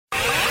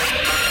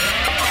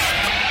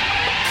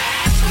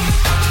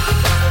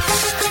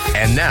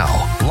And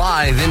now,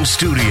 live in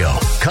studio,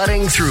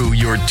 cutting through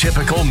your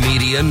typical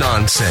media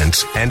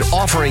nonsense and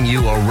offering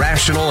you a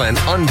rational and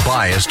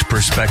unbiased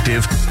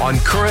perspective on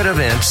current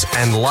events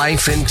and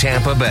life in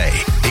Tampa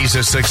Bay. He's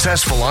a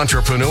successful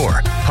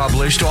entrepreneur,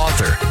 published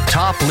author,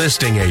 top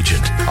listing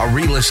agent, a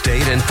real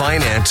estate and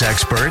finance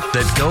expert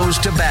that goes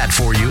to bat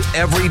for you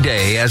every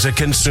day as a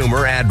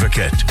consumer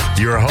advocate.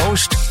 Your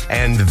host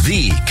and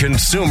the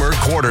consumer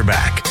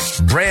quarterback,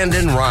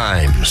 Brandon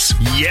Rhymes.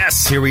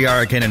 Yes, here we are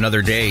again,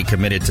 another day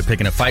committed to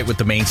picking a fight with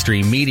the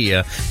mainstream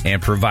media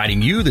and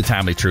providing you the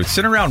timely truth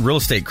centered around real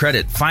estate,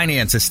 credit,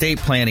 finance, estate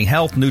planning,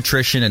 health,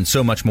 nutrition, and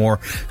so much more.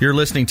 You're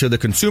listening to the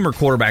Consumer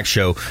Quarterback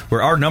Show,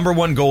 where our number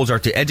one goals are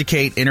to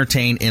educate,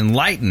 entertain,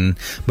 enlighten,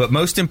 but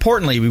most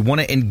importantly, we want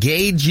to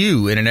engage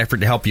you in an effort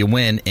to help you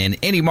win in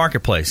any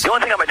marketplace. The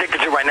only thing I'm addicted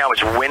to right now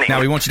is winning. Now,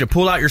 we want you to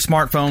pull out your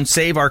smartphone,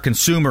 save our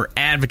Consumer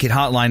Advocate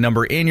hotline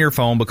number in your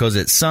phone, because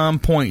at some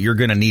point you're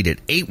going to need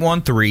it.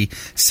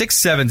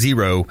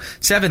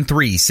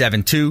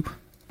 813-670-7372.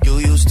 You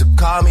used to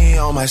call me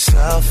on my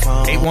cell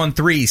phone.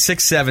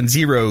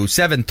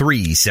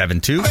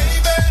 813-670-7372.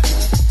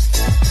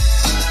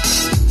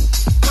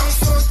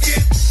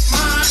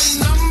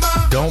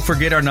 Don't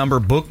forget our number.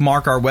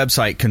 Bookmark our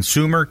website,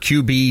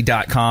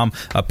 consumerqb.com.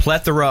 A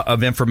plethora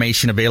of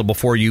information available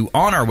for you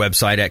on our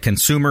website at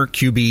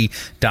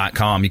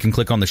consumerqb.com. You can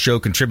click on the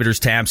show contributors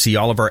tab, see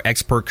all of our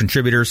expert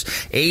contributors,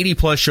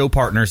 80-plus show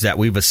partners that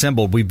we've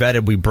assembled, we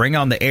vetted, we bring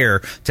on the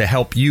air to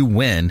help you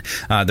win.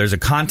 There's a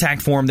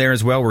contact form there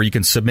as well where you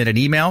can submit an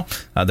email.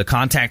 The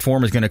contact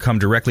form is going to come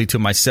directly to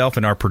myself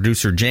and our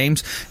producer,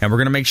 James, and we're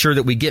going to make sure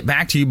that we get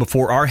back to you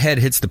before our head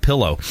hits the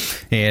pillow.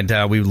 And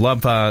we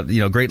love,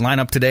 great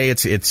lineup today.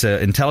 It's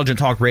Intelligent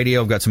Talk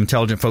Radio. We've got some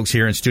intelligent folks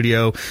here in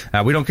studio.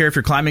 We don't care if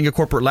you're climbing a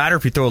corporate ladder,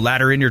 if you throw a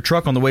ladder in your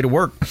truck on the way to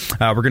work.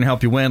 We're going to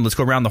help you win. Let's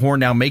go around the horn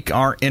now, make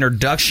our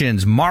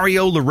introductions.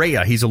 Mario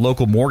Larrea, he's a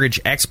local mortgage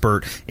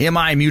expert.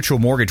 MI Mutual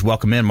Mortgage.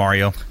 Welcome in,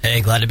 Mario.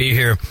 Hey, glad to be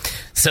here.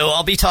 So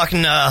I'll be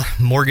talking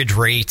mortgage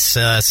rates,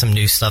 some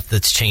new stuff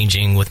that's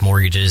changing with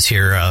mortgages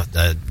here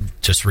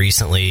just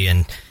recently,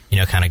 and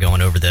kind of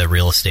going over the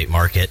real estate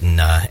market in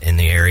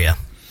the area.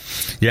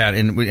 Yeah,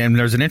 and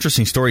there's an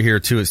interesting story here,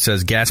 too. It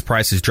says gas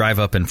prices drive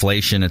up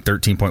inflation, a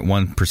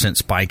 13.1%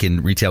 spike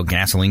in retail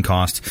gasoline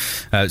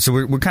costs. So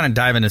we're kind of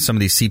diving into some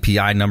of these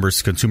CPI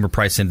numbers, Consumer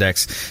Price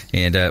Index,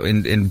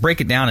 and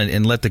break it down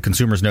and let the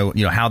consumers know,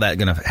 how's that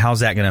going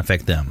to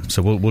affect them.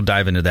 So we'll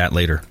dive into that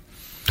later.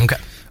 Okay.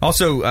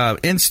 Also,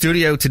 in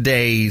studio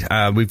today,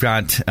 we've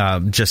got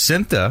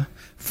Jacintha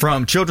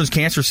from Children's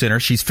Cancer Center.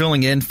 She's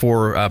filling in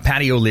for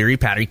Patty O'Leary.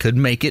 Patty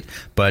couldn't make it,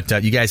 but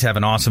you guys have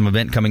an awesome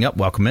event coming up.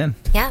 Welcome in.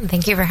 Yeah,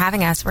 thank you for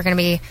having us. We're going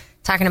to be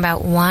talking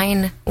about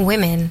wine,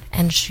 women,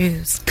 and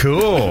shoes.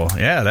 Cool.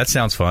 Yeah, that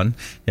sounds fun.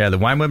 Yeah, the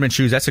Wine, Women, and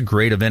Shoes, that's a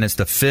great event. It's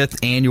the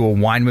 5th annual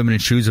Wine, Women,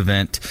 and Shoes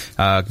event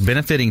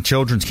benefiting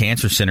Children's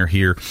Cancer Center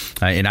here.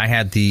 And I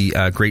had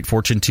the great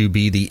fortune to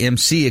be the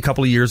MC a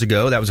couple of years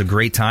ago. That was a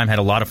great time, had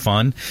a lot of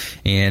fun.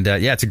 And,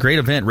 it's a great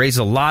event, raises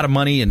a lot of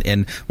money.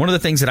 And one of the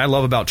things that I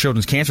love about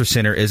Children's Cancer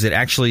Center is it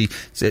actually,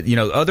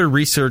 other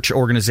research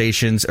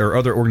organizations or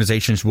other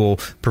organizations will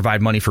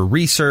provide money for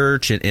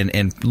research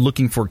and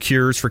looking for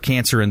cures for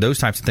cancer and those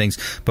types of things.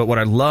 But what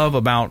I love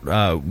about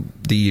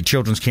the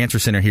Children's Cancer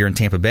Center here in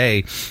Tampa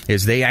Bay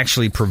is they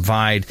actually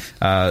provide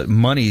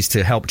monies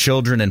to help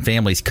children and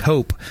families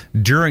cope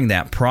during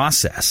that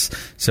process.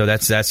 So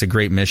that's a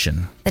great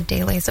mission. The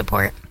daily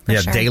support.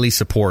 Sure. Daily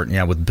support.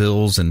 Yeah, with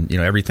bills and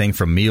everything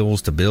from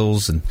meals to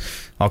bills and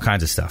all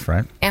kinds of stuff,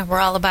 right? Yeah, we're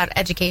all about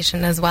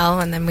education as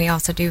well, and then we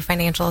also do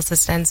financial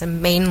assistance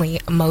and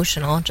mainly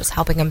emotional, just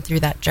helping them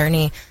through that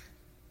journey.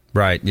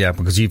 Right, yeah,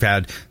 because you've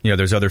had,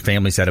 there's other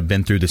families that have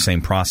been through the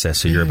same process,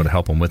 so you're able to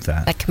help them with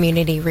that. That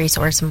community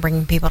resource and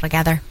bringing people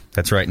together.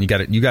 That's right, and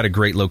you got a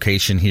great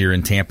location here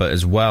in Tampa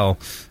as well,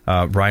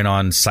 right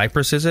on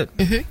Cypress, is it?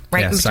 Mm-hmm.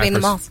 Right in between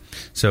the malls.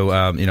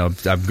 So,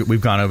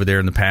 we've gone over there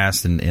in the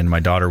past, and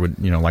my daughter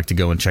would, like to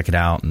go and check it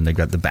out, and they've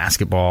got the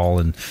basketball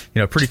and,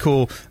 pretty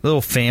cool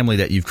little family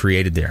that you've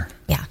created there.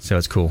 Yeah. So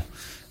it's cool.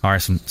 All right,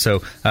 so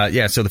the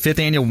 5th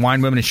annual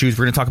Wine, Women, and Shoes,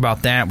 we're going to talk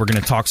about that. We're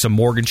going to talk some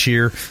mortgage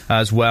here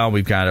as well.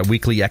 We've got a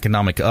weekly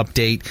economic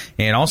update,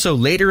 and also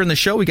later in the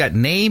show we got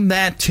Name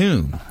That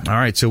Tune. All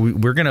right, so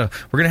we're gonna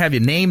have you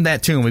name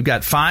that tune. We've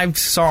got 5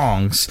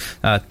 songs,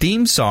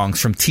 theme songs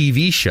from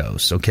TV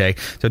shows. Okay,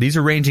 so these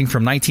are ranging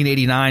from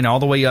 1989 all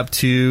the way up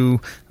to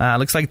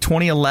looks like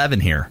 2011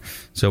 here.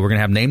 So we're going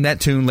to have Name That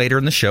Tune later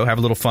in the show. Have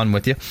a little fun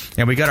with you.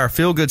 And we got our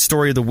feel-good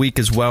story of the week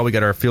as well. We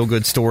got our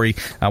feel-good story.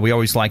 We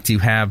always like to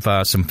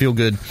have some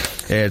feel-good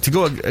to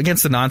go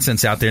against the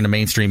nonsense out there in the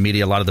mainstream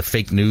media, a lot of the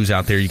fake news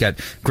out there. You got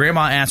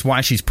Grandma asked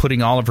why she's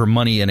putting all of her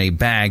money in a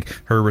bag.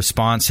 Her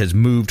response has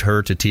moved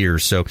her to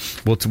tears. So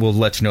we'll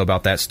let you know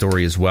about that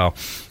story as well.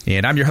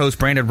 And I'm your host,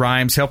 Brandon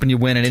Rhymes, helping you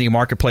win in any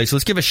marketplace.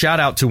 Let's give a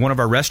shout-out to one of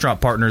our restaurant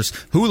partners.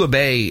 Hula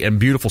Bay in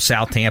beautiful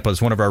South Tampa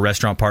is one of our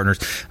restaurant partners.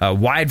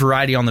 Wide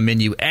variety on the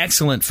menu,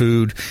 excellent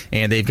food,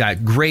 and they've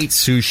got great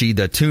sushi.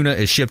 The tuna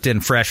is shipped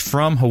in fresh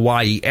from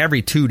Hawaii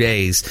every 2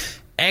 days.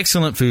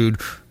 excellent food,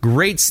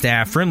 great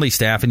staff, friendly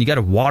staff, and you got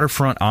a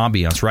waterfront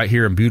ambiance right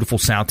here in beautiful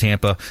South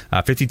Tampa,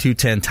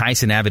 5210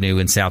 Tyson Avenue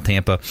in South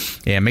Tampa.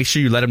 And make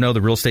sure you let them know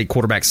the Real Estate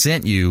Quarterback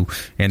sent you,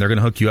 and they're going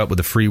to hook you up with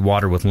a free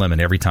water with lemon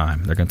every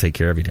time. They're going to take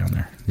care of you down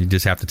there. You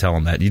just have to tell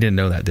them that. You didn't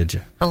know that, did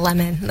you? The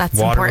lemon, that's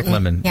water important. With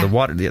lemon.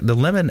 Yeah. The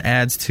lemon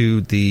adds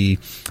to the,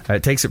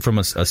 it takes it from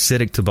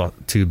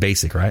acidic to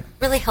basic, right?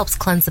 Really helps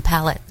cleanse the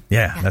palate.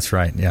 Yeah, that's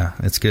right. Yeah,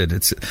 it's good.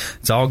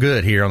 It's all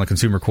good here on the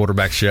Consumer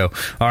Quarterback Show.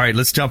 All right,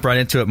 let's jump right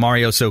into it,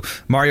 Mario. So,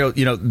 Mario,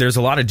 there's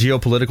a lot of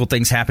geopolitical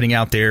things happening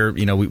out there.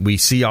 We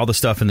see all the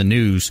stuff in the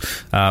news,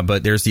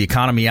 but there's the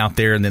economy out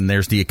there, and then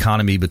there's the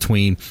economy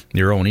between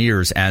your own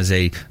ears as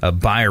a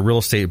buyer, real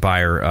estate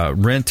buyer,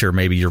 renter.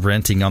 Maybe you're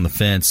renting on the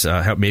fence,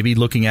 maybe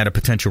looking at a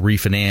potential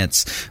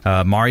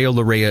refinance. Mario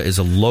Larrea is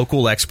a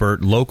local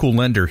expert, local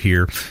lender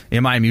here,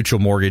 MI Mutual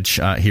Mortgage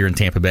here in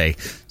Tampa Bay.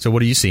 So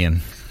what are you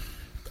seeing?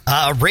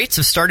 Rates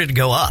have started to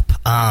go up.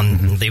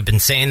 They've been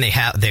saying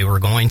they were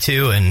going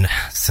to, and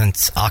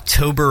since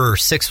October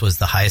 6th was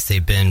the highest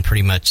they've been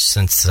pretty much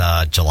since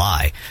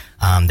July.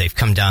 They've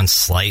come down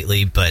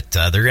slightly, but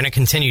they're going to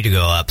continue to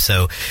go up.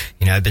 So,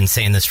 I've been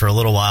saying this for a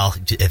little while.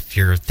 If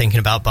you're thinking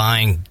about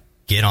buying,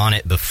 get on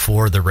it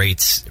before the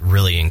rates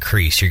really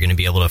increase. You're going to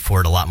be able to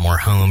afford a lot more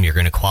home. You're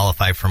going to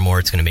qualify for more.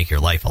 It's going to make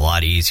your life a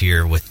lot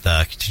easier with,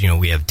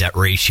 we have debt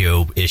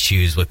ratio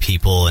issues with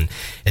people, and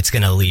it's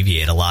going to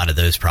alleviate a lot of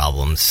those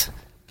problems.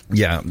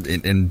 Yeah.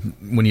 And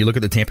when you look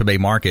at the Tampa Bay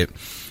market,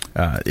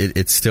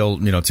 it's still,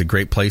 it's a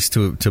great place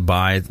to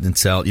buy and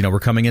sell. We're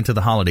coming into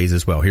the holidays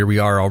as well. Here we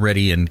are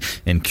already in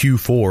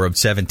Q4 of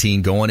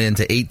 17 going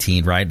into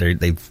 18, right?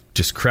 They've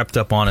just crept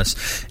up on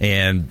us,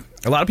 and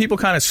a lot of people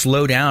kind of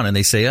slow down and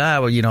they say,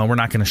 we're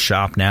not going to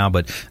shop now.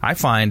 But I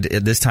find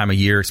at this time of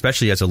year,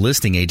 especially as a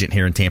listing agent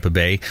here in Tampa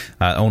Bay,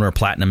 owner of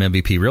Platinum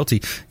MVP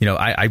Realty,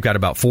 I've got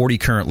about 40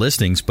 current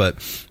listings. But,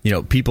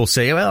 people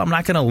say, well, I'm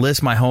not going to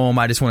list my home.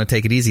 I just want to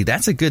take it easy.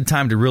 That's a good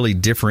time to really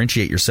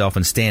differentiate yourself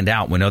and stand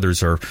out when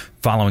others are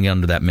following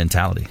under that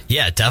mentality.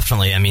 Yeah,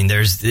 definitely. I mean,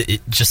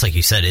 just like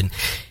you said,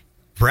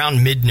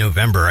 around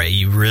mid-November,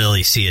 you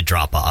really see a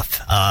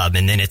drop-off.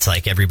 And then it's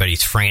like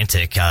everybody's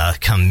frantic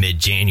come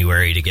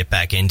mid-January to get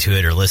back into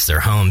it or list their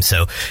home.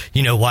 So,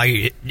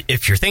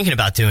 if you're thinking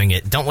about doing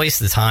it, don't waste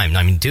the time.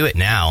 I mean, do it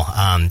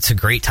now. It's a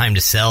great time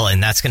to sell,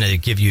 and that's going to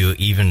give you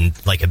even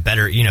like a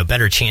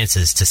better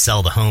chances to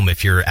sell the home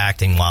if you're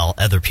acting while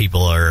other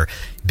people are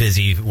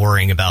busy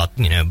worrying about,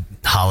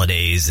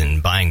 holidays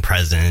and buying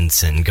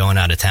presents and going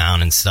out of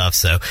town and stuff.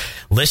 So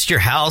list your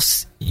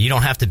house. You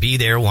don't have to be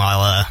there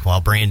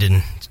while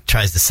Brandon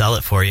tries to sell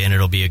it for you, and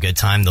it'll be a good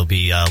time. There'll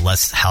be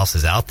less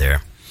houses out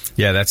there.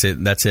 Yeah, that's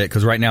it.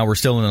 Because right now we're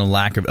still in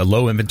a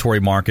low inventory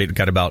market. We've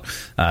got about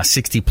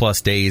 60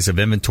 plus days of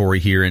inventory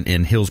here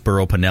in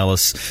Hillsborough,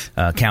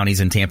 Pinellas counties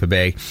in Tampa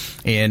Bay,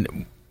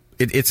 and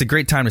it's a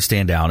great time to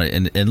stand out.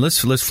 And let's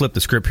flip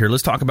the script here.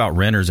 Let's talk about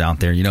renters out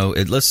there.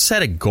 Let's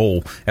set a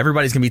goal.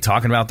 Everybody's going to be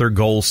talking about their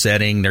goal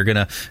setting. They're going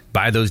to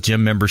buy those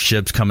gym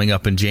memberships coming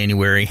up in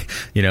January,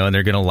 and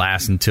they're going to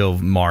last until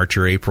March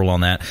or April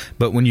on that.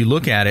 But when you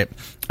look at it,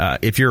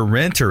 if you're a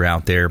renter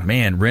out there,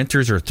 man,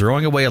 renters are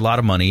throwing away a lot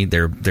of money.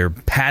 They're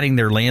padding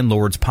their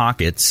landlord's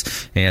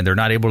pockets, and they're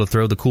not able to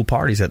throw the cool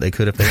parties that they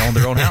could if they owned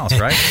their own house,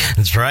 right?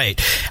 That's right.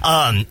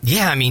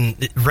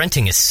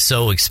 Renting is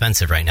so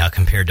expensive right now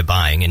compared to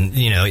buying. And,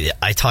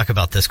 I talk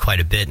about this quite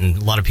a bit, and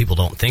a lot of people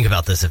don't think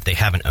about this if they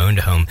haven't owned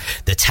a home.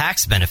 The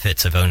tax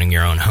benefits of owning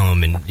your own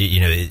home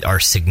are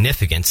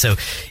significant. So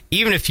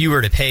even if you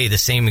were to pay the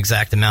same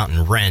exact amount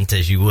in rent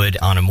as you would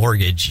on a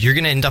mortgage, you're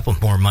going to end up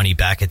with more money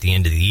back at the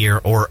end of the year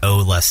or owe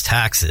less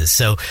taxes.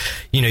 So,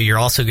 you're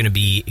also going to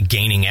be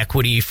gaining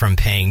equity from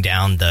paying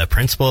down the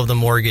principal of the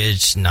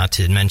mortgage, not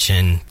to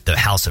mention the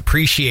house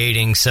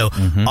appreciating. So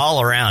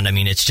all around,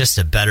 it's just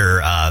a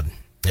better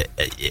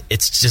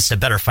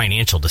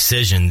financial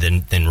decision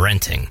than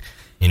renting.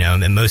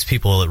 And most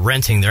people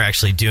renting, they're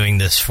actually doing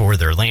this for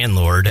their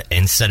landlord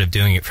instead of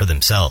doing it for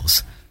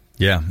themselves.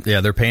 Yeah,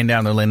 they're paying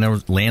down their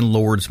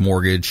landlord's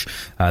mortgage.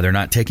 They're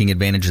not taking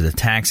advantage of the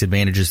tax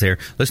advantages there.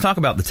 Let's talk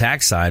about the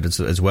tax side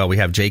as well. We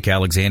have Jake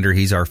Alexander.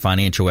 He's our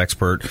financial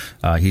expert.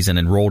 He's an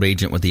enrolled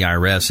agent with the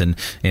IRS,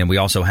 and we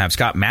also have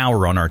Scott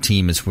Maurer on our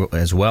team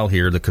as well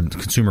here, the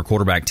Consumer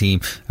Quarterback team.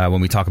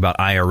 When we talk about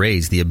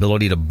IRAs, the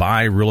ability to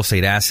buy real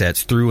estate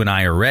assets through an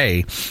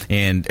IRA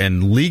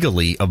and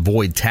legally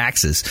avoid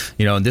taxes.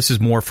 And this is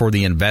more for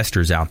the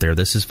investors out there.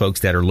 This is folks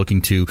that are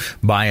looking to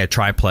buy a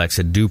triplex,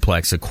 a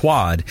duplex, a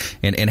quad,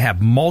 and have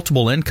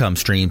multiple income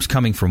streams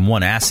coming from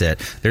one asset.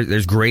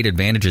 There's great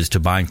advantages to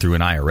buying through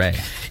an IRA.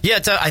 Yeah,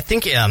 I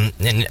think, and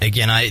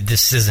again,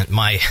 this isn't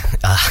my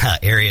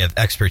area of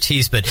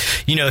expertise, but,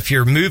 if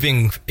you're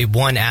moving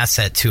one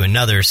asset to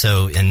another,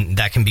 and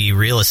that can be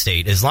real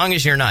estate, as long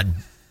as you're not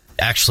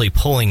actually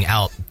pulling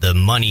out the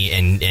money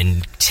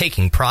and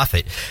taking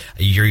profit,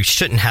 you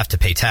shouldn't have to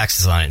pay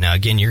taxes on it. Now,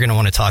 again, you're going to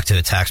want to talk to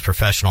a tax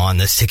professional on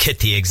this to get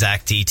the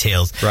exact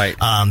details. Right.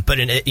 But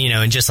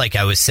and just like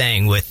I was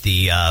saying with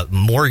the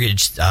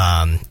mortgage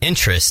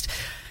interest,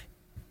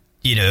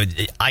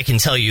 I can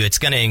tell you it's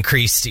going to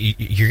increase.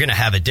 You're going to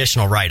have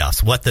additional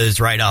write-offs. What those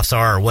write-offs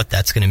are or what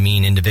that's going to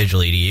mean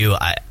individually to you,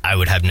 I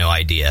would have no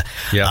idea.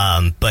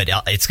 Yeah. But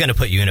it's going to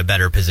put you in a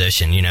better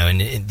position,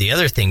 And the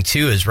other thing,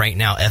 too, is right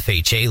now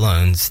FHA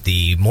loans,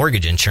 the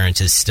mortgage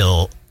insurance is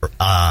still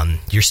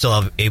you're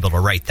still able to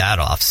write that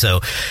off.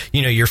 So,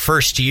 your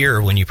first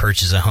year when you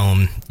purchase a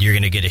home, you're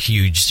going to get a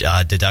huge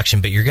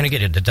deduction, but you're going to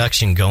get a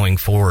deduction going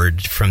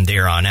forward from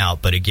there on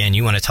out. But again,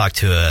 you want to talk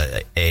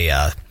to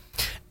a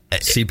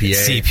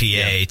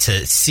CPA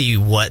to see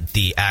what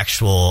the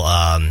actual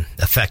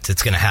effect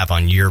it's going to have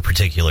on your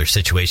particular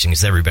situation,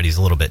 because everybody's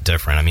a little bit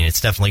different. I mean,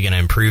 it's definitely going to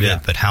improve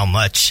it, but how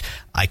much,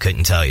 I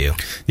couldn't tell you.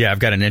 Yeah, I've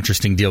got an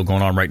interesting deal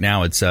going on right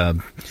now. It's a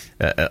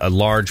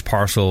large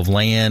parcel of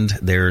land.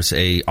 There's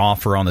a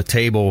offer on the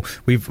table.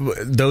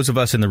 Those of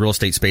us in the real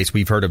estate space,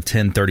 we've heard of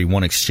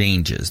 1031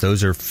 exchanges.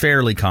 Those are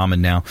fairly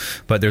common now,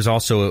 but there's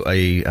also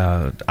a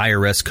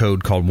IRS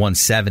code called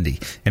 170,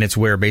 and it's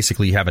where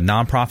basically you have a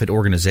nonprofit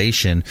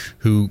organization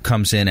who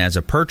comes in as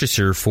a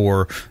purchaser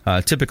for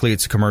typically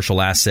it's a commercial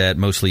asset,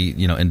 mostly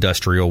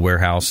industrial,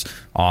 warehouse,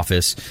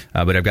 office,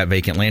 but I've got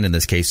vacant land in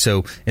this case.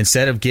 So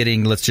instead of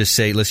getting, let's just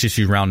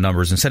use round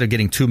numbers, instead of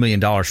getting $2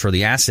 million for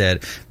the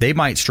asset, they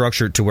might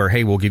structure it to where,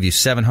 hey, we'll give you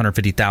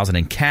 $750,000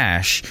 in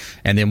cash,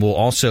 and then we'll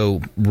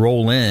also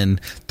roll in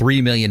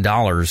 $3 million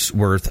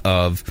worth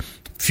of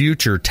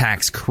future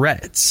tax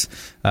credits.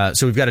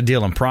 So we've got a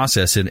deal in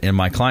process, and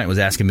my client was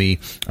asking me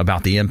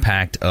about the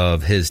impact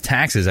of his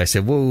taxes. I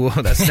said, whoa,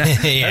 that's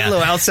that's a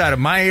little outside of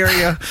my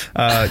area,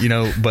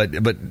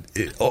 but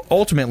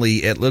ultimately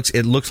it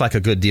looks like a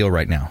good deal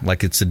right now.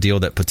 Like it's a deal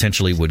that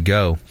potentially would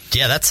go.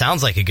 Yeah, that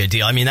sounds like a good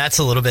deal. I mean, that's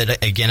a little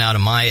bit, again, out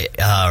of my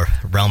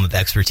realm of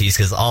expertise,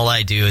 because all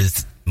I do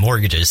is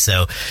mortgages.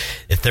 So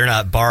if they're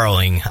not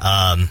borrowing,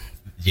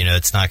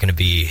 it's not going to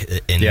be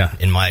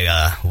in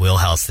my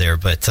wheelhouse there,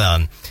 but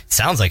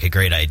sounds like a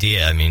great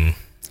idea. I mean,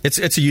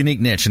 it's a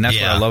unique niche, and that's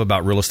what I love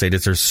about real estate.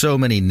 There's so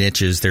many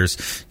niches.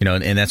 There's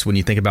and that's when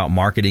you think about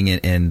marketing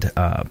and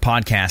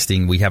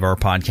podcasting. We have our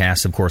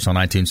podcast, of course, on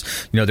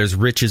iTunes. There's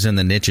riches in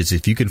the niches.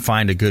 If you can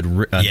find a good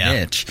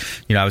niche,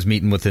 I was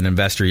meeting with an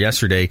investor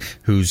yesterday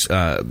who's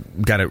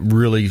got a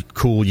really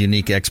cool,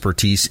 unique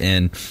expertise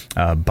in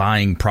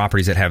buying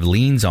properties that have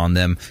liens on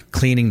them,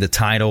 cleaning the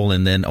title,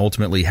 and then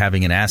ultimately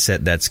having an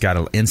asset that's got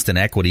an instant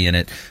equity in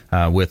it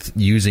with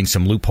using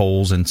some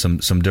loopholes and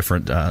some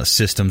different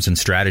systems and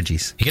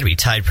strategies. You got to be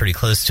tied pretty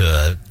close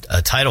to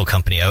a title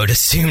company, I would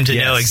assume, to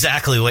know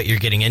exactly what you're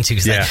getting into.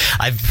 Because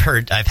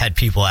I've had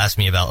people ask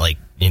me about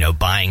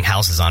buying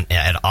houses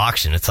at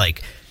auction. It's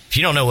like, if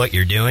you don't know what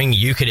you're doing,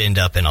 you could end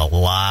up in a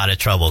lot of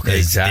trouble,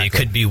 because there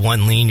could be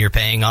one lien you're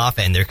paying off,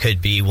 and there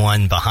could be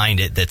one behind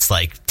it that's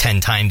like 10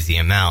 times the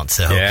amount.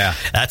 So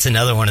that's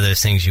another one of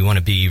those things you want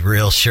to be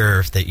real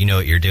sure that you know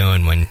what you're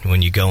doing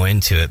when you go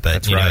into it.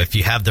 But if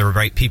you have the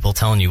right people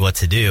telling you what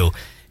to do,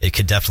 it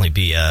could definitely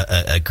be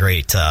a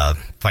great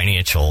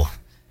financial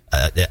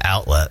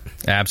outlet.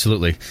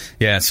 Absolutely.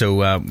 Yeah,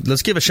 so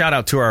let's give a shout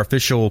out to our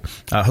official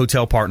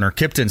hotel partner.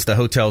 Kipton's, the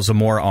Hotel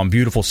Zamora on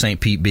beautiful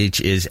St. Pete Beach,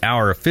 is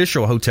our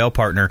official hotel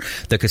partner.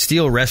 The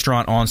Castile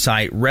Restaurant,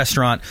 on-site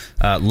restaurant,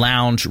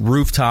 lounge,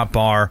 rooftop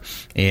bar,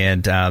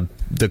 and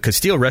the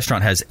Castile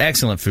Restaurant has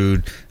excellent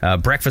food,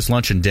 breakfast,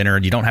 lunch, and dinner.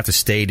 You don't have to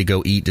stay to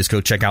go eat. Just go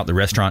check out the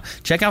restaurant.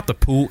 Check out the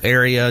pool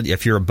area.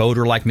 If you're a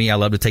boater like me, I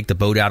love to take the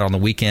boat out on the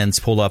weekends,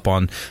 pull up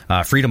on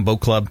Freedom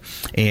Boat Club,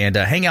 and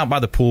hang out by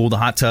the pool, the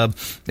hot tub.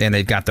 And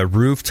they've got the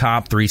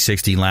rooftop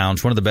 360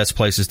 lounge, one of the best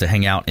places to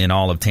hang out in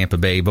all of Tampa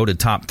Bay, voted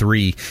top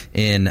 3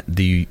 in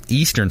the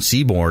eastern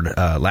seaboard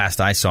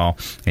last I saw.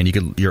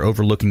 And you're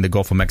overlooking the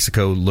Gulf of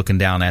Mexico, looking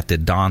down at the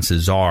Don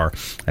Cesar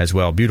as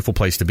well. Beautiful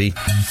place to be.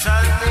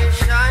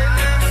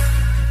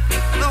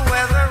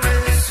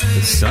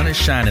 The sun is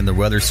shining, the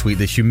weather's sweet.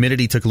 The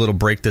humidity took a little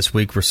break this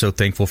week. We're so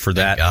thankful for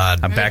that. Thank God.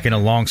 I'm back in a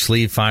long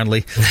sleeve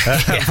finally.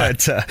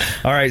 But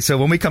all right, so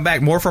when we come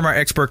back, more from our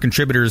expert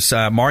contributors.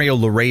 Mario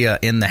Larrea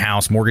in the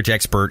house, mortgage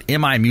expert,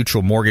 MI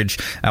Mutual Mortgage.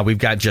 We've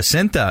got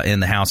Jacintha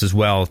in the house as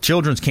well,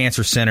 Children's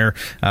Cancer Center,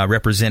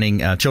 representing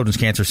Children's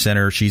Cancer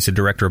Center. She's the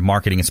director of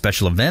marketing and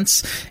special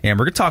events. And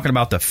we're talking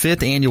about the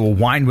 5th annual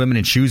Wine, Women,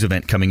 and Shoes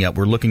event coming up.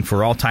 We're looking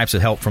for all types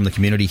of help from the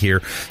community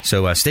here.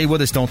 So stay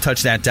with us. Don't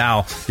touch that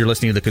dial. You're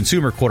listening to the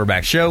Consumer Quarterback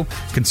Show,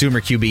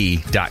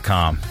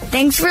 ConsumerQB.com.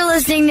 Thanks for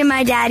listening to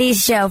my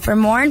daddy's show. For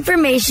more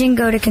information,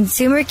 go to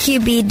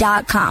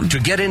ConsumerQB.com. To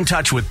get in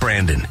touch with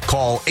Brandon,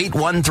 call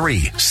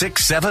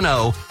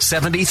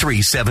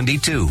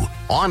 813-670-7372.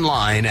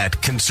 Online at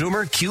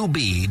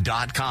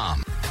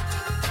ConsumerQB.com.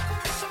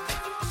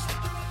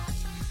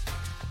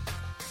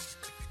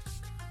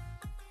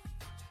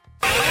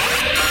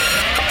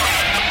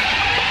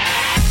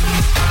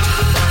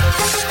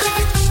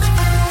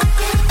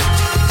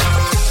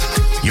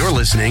 You're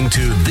listening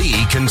to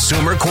The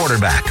Consumer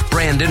Quarterback,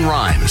 Brandon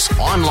Rhymes,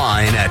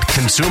 online at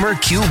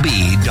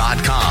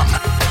ConsumerQB.com.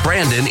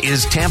 Brandon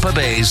is Tampa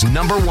Bay's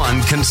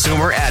 #1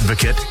 consumer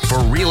advocate for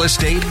real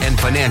estate and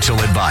financial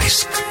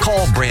advice.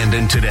 Call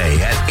Brandon today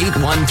at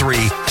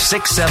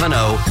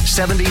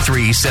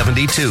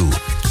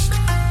 813-670-7372.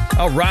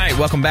 All right,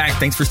 welcome back.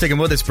 Thanks for sticking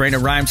with us.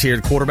 Brandon Rhymes here,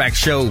 the Quarterback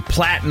Show,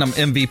 Platinum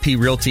MVP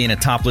Realty and a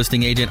top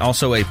listing agent,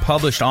 also a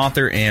published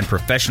author and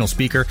professional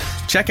speaker.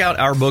 Check out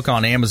our book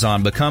on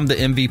Amazon, Become the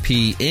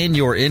MVP in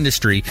Your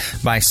Industry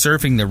by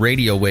Surfing the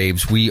Radio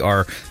Waves. We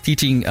are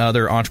teaching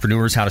other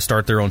entrepreneurs how to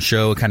start their own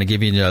show, kind of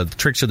giving you the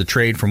tricks of the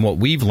trade from what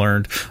we've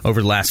learned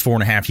over the last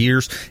 4.5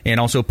 years, and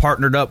also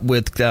partnered up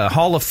with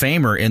Hall of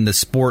Famer in the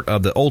sport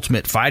of the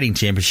Ultimate Fighting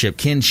Championship.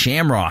 Ken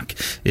Shamrock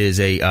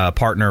is a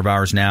partner of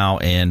ours now,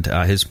 and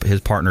his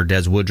partner,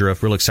 Des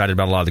Woodruff. Real excited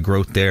about a lot of the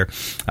growth there.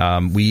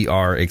 We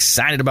are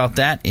excited about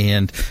that,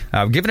 and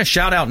giving a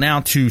shout out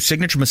now to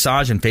Signature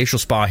Massage and Facial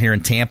Spa here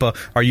in Tampa.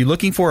 Are you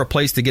looking for a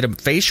place to get a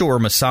facial or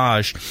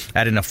massage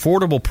at an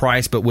affordable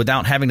price but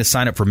without having to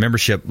sign up for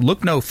membership?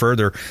 Look no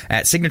further.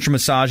 At Signature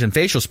Massage and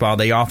Facial Spa,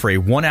 they offer a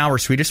 1-hour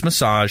Swedish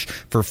massage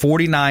for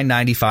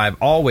 $49.95,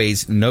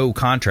 always no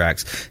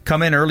contracts.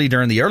 Come in early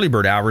during the early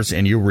bird hours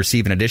and you'll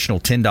receive an additional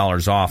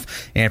 $10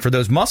 off. And for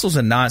those muscles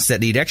and knots that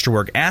need extra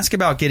work, ask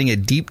about getting a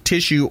deep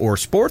tissue or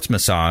sports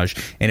massage.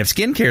 And if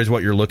skincare is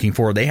what you're looking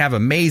for, they have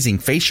amazing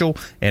facial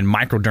and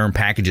microderm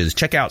packages.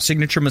 Check out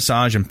Signature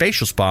Massage and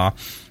Facial Spa,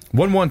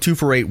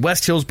 11248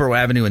 West Hillsborough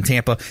Avenue in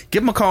Tampa.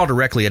 Give them a call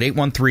directly at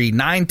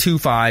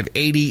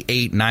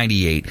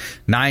 813-925-8898,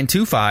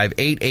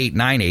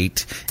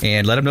 925-8898,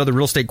 and let them know the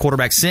Real Estate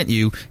Quarterback sent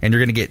you, and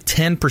you're going to get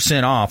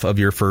 10% off of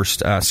your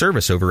first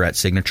service over at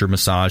Signature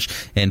Massage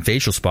and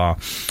Facial Spa. All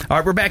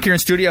right, we're back here in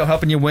studio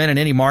helping you win in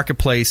any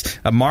marketplace.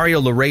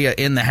 Mario Larrea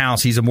in the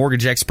house. He's a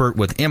mortgage expert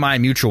with MI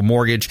Mutual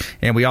Mortgage,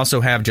 and we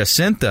also have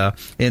Jacintha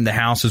in the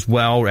house as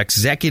well,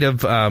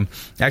 executive,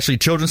 actually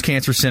Children's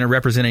Cancer Center,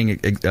 representing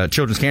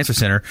Children's Cancer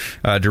Center,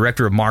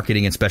 Director of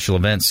Marketing and Special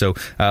Events. So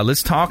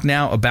let's talk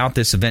now about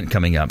this event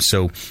coming up.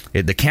 So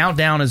the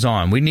countdown is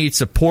on. We need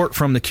support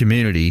from the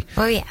community.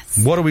 Oh,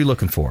 yes. What are we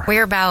looking for?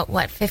 We're about,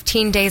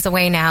 15 days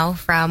away now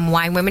from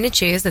Why Women to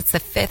Choose. It's the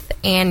 5th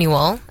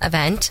annual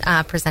event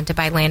presented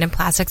by Landon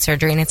Plastic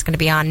Surgery, and it's going to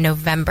be on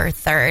November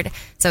 3rd.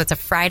 So it's a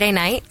Friday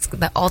night. It's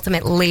the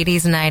ultimate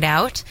ladies' night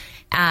out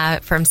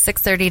from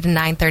 6:30 to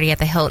 9:30 at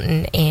the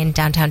Hilton in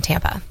downtown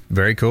Tampa.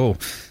 Very cool.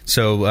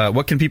 So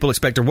what can people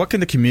expect, or what can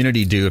the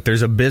community do if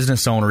there's a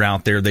business owner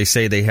out there? They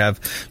say they have,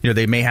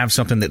 they may have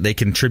something that they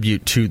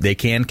contribute to. They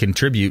can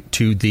contribute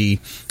to the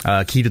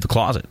Key to the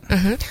Closet.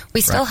 Mm-hmm.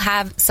 We still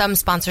have some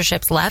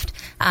sponsorships left.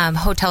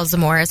 Hotel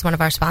Zamora is one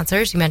of our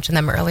sponsors. You mentioned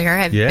them earlier.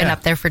 I've been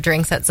up there for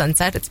drinks at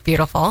Sunset. It's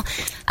beautiful.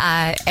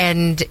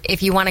 And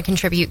if you want to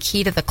contribute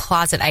Key to the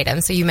Closet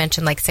items, so you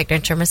mentioned like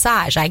Signature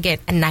Massage. I get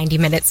a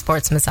 90-minute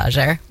sports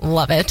massager.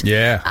 Love it.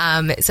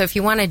 Yeah. So if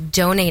you want to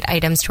donate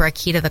items to our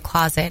Key to the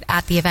Closet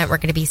at the event, we're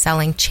going to be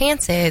selling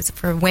chances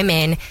for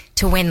women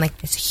to win like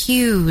this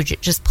huge,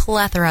 just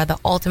plethora, the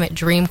ultimate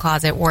dream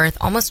closet worth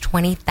almost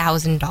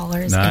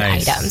 $20,000 in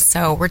items.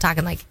 So we're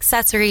talking like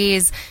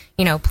accessories,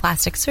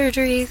 plastic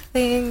surgery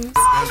things. Throw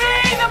the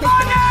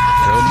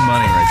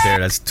money right there.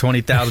 That's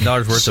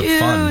 $20,000 worth of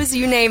fun. Shoes,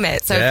 you name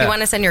it. So if you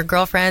want to send your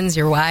girlfriends,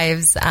 your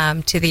wives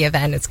to the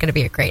event, it's going to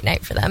be a great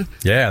night for them.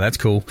 Yeah, that's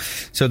cool.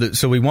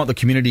 So we want the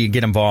community to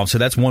get involved. So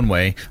that's one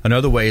way.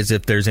 Another way is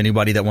if there's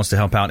anybody that wants to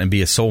help out and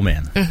be a soul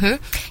man. Mm-hmm.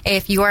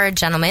 If you are a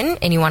gentleman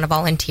and you want to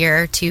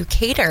volunteer to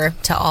cater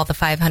to all the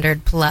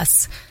 500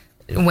 plus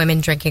women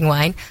drinking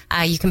wine,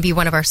 you can be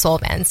one of our soul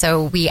men.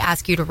 So we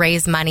ask you to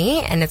raise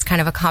money, and it's kind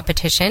of a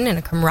competition and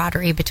a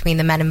camaraderie between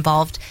the men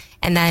involved.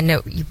 And then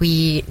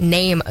we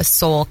name a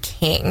soul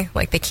king,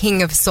 like the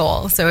king of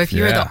soul. So if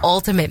you're the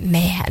ultimate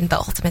man, the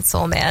ultimate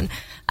soul man,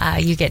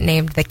 you get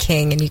named the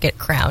king and you get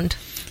crowned.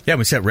 Yeah,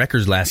 we set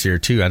records last year,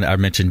 too. I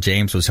mentioned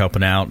James was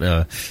helping out.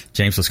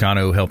 James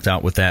Lascano helped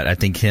out with that. I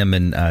think him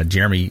and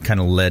Jeremy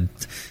kind of led.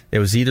 It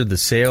was either the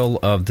sale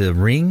of the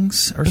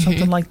rings or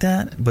something like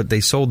that, but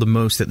they sold the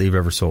most that they've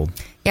ever sold.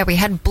 Yeah, we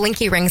had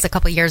blinky rings a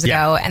couple years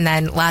ago, and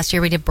then last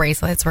year we did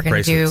bracelets. We're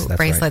going to do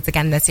bracelets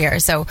again this year.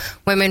 So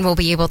women will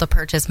be able to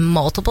purchase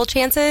multiple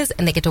chances,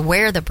 and they get to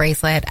wear the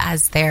bracelet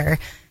as their,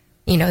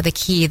 the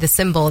key, the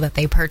symbol that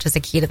they purchase a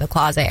key to the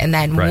closet. And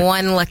then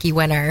one lucky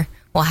winner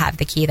will have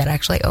the key that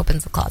actually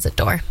opens the closet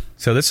door.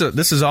 So this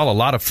is all a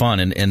lot of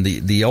fun, and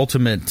the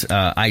ultimate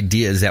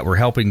idea is that we're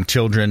helping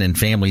children and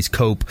families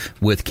cope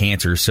with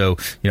cancer. So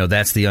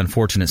that's the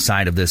unfortunate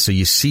side of this. So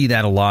you see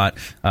that a lot.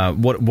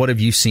 What have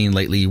you seen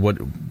lately? What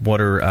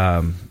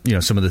are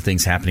some of the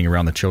things happening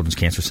around the Children's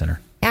Cancer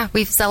Center? Yeah,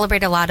 we've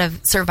celebrated a lot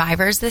of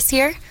survivors this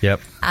year.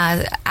 Yep.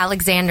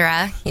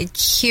 Alexandra, a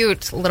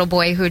cute little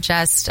boy who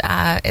just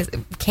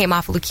came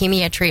off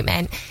leukemia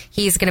treatment.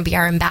 He's going to be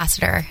our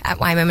ambassador at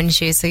Why Women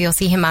Choose. So you'll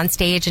see him on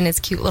stage in his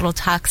cute little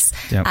tux,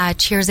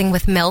 cheersing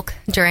with milk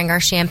during our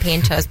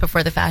champagne toast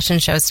before the fashion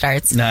show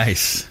starts.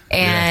 Nice.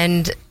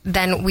 And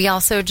then we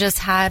also just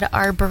had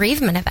our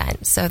bereavement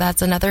event. So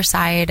that's another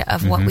side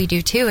of what we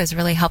do, too, is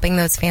really helping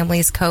those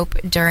families cope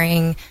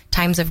during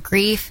times of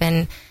grief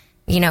and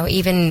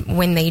even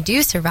when they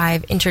do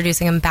survive,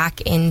 introducing them back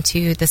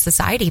into the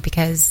society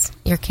because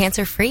you're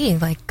cancer free.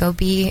 Like, go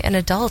be an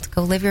adult,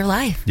 go live your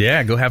life.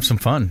 Yeah, go have some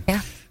fun.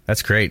 Yeah.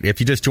 That's great. If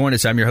you just joined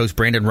us, I'm your host,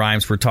 Brandon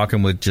Rhymes. We're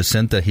talking with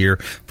Jacintha here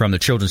from the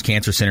Children's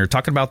Cancer Center,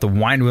 talking about the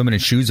Wine, Women,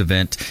 and Shoes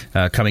event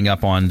coming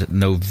up on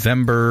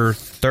November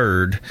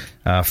 3rd,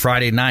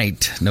 Friday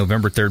night,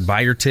 November 3rd.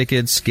 Buy your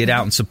tickets, get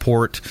out and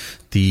support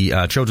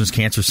the Children's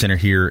Cancer Center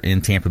here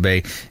in Tampa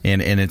Bay.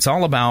 And it's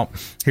all about,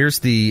 here's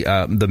the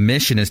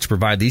mission is to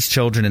provide these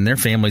children and their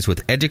families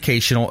with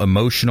educational,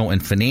 emotional,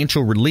 and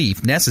financial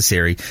relief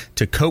necessary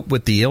to cope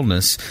with the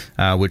illness,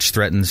 which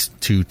threatens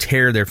to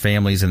tear their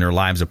families and their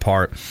lives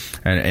apart.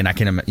 And I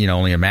can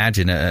only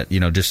imagine,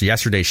 just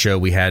yesterday's show,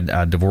 we had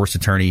divorce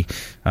attorney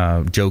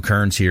Joe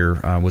Kearns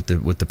here with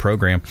the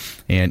program.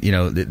 And,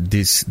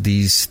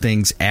 these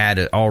things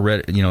add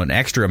already, an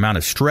extra amount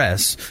of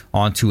stress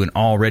onto an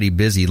already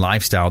busy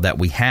lifestyle that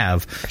we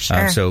have.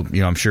 Sure. So,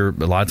 I'm sure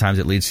a lot of times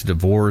it leads to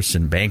divorce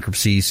and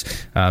bankruptcies.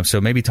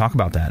 So maybe talk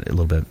about that a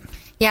little bit.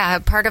 Yeah,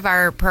 part of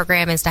our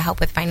program is to help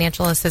with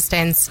financial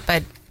assistance,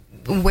 but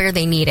where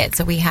they need it.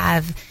 So we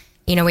have,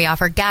 we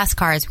offer gas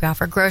cards, we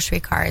offer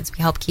grocery cards, we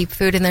help keep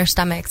food in their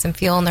stomachs and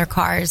fuel in their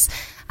cars.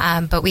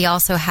 But we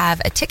also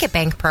have a ticket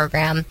bank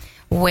program,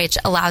 which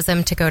allows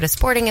them to go to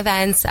sporting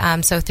events.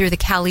 So through the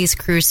Callie's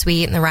Cruise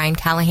Suite and the Ryan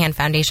Callahan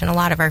Foundation, a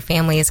lot of our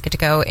families get to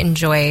go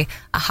enjoy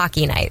a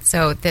hockey night.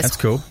 So this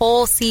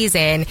whole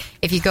season,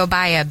 if you go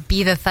buy a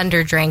Be the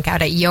Thunder drink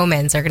out at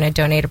Yeoman's, they're going to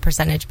donate a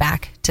percentage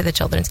back to the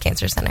Children's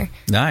Cancer Center.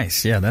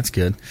 Nice. Yeah, that's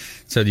good.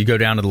 So do you go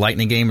down to the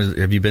Lightning game?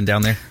 Have you been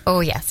down there?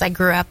 Oh, yes. I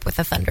grew up with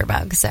a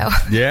Thunderbug, so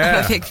yeah.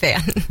 I'm a big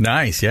fan.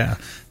 Nice. Yeah.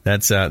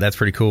 That's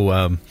pretty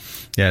cool.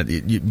 Yeah,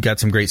 you've got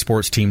some great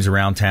sports teams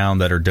around town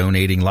that are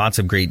donating. Lots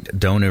of great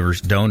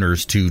donors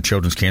to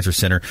Children's Cancer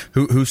Center.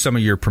 Who's some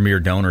of your premier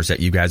donors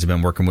that you guys have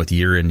been working with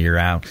year in, year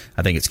out?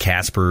 I think it's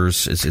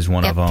Casper's is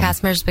one of them.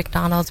 Casper's,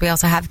 McDonald's. We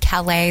also have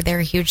Calais. They're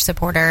a huge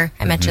supporter.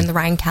 I mentioned the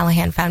Ryan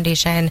Callahan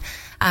Foundation.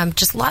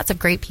 Just lots of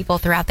great people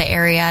throughout the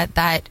area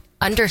that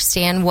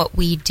understand what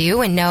we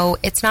do and know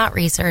it's not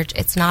research,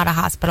 it's not a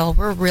hospital.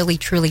 We're really,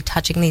 truly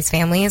touching these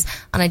families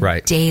on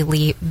a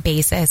daily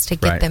basis to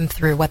get them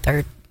through what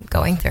they're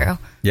going through.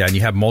 Yeah, and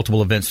you have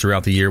multiple events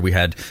throughout the year. We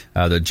had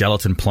the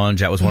gelatin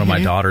plunge. That was one of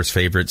my daughter's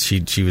favorites.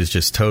 She was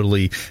just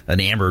totally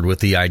enamored with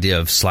the idea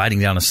of sliding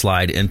down a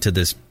slide into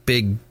this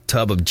big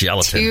tub of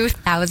gelatin.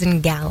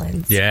 2,000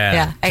 gallons.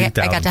 Yeah. I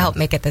got to help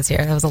make it this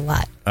year. That was a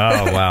lot.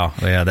 Oh, wow.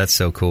 Yeah, that's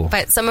so cool.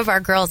 But some of our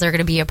girls are going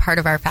to be a part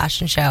of our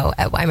fashion show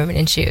at Wine, Women,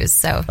 and Shoes.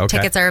 So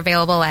tickets are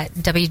available at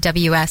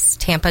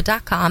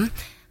wwstampa.com.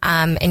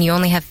 And you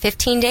only have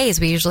 15 days.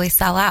 We usually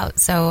sell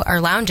out. So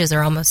our lounges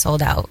are almost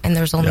sold out, and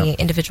there's only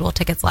individual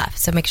tickets left.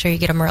 So make sure you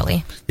get them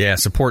early. Yeah,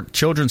 support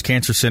Children's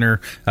Cancer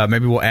Center.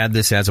 Maybe we'll add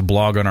this as a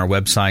blog on our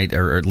website,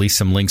 or at least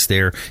some links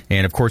there.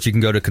 And, of course, you can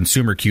go to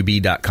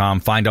consumerqb.com,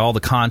 find all the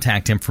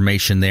contact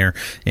information there,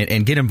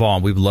 and get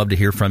involved. We would love to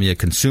hear from you.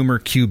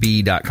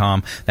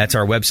 Consumerqb.com. That's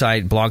our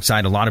website, blog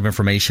site, a lot of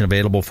information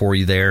available for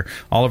you there.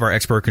 All of our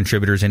expert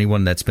contributors,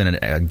 anyone that's been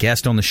a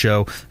guest on the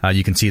show,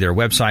 you can see their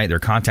website, their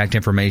contact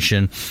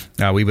information.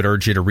 We would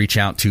urge you to reach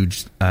out to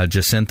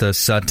Jacintha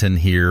Sutton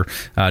here,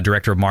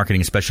 Director of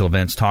Marketing and Special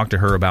Events. Talk to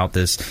her about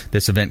this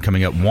event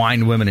coming up,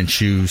 Wine, Women, and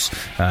Shoes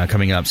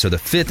coming up. So the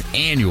 5th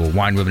annual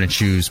Wine, Women, and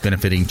Shoes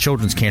benefiting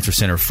Children's Cancer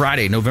Center,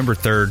 Friday, November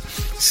 3rd,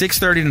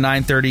 6:30 to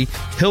 9:30,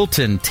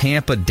 Hilton,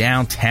 Tampa,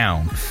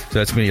 downtown. So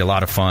that's going to be a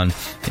lot of fun.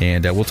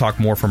 And we'll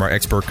talk more from our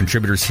expert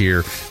contributors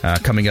here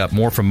coming up.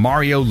 More from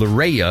Mario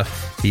Larrea.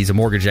 He's a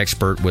mortgage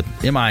expert with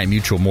MI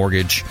Mutual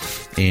Mortgage.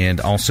 And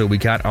also we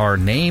got our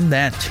Name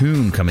That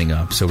Tune coming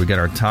up. So we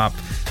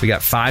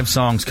got 5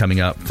 songs coming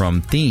up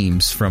from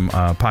themes from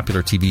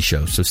popular TV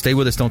shows. So stay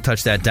with us. Don't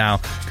touch that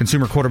dial.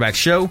 Consumer Quarterback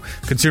Show,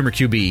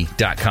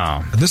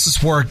 consumerqb.com. This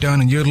is Warwick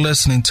Dunn, and you're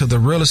listening to the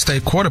Real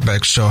Estate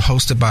Quarterback Show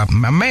hosted by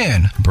my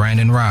man,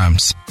 Brandon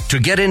Rhymes. To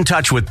get in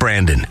touch with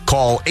Brandon,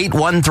 call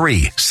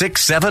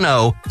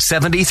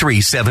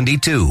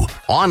 813-670-7372.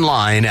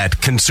 Online at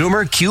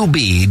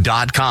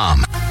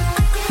consumerqb.com.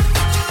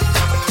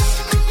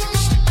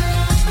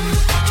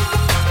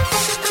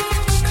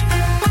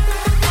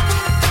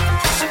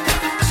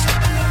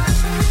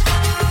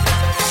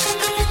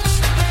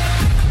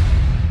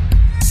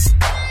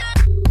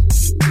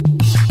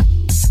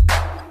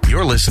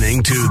 You're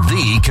listening to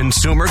the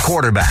Consumer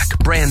Quarterback,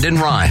 Brandon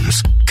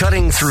Rhymes,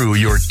 cutting through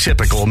your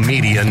typical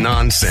media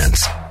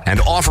nonsense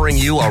and offering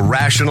you a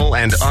rational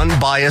and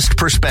unbiased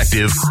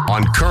perspective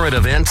on current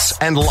events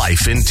and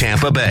life in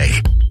Tampa Bay.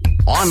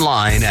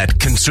 Online at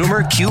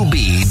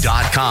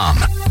consumerqb.com.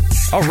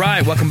 All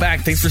right, welcome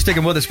back. Thanks for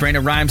sticking with us.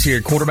 Brandon Rhymes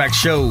here, Quarterback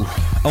Show,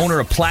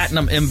 owner of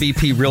Platinum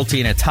MVP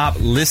Realty and a top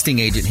listing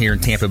agent here in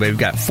Tampa Bay. We've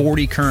got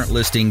 40 current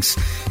listings,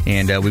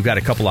 and we've got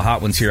a couple of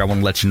hot ones here I want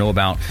to let you know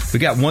about.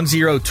 We've got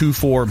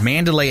 1024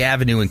 Mandalay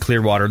Avenue in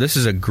Clearwater. This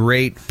is a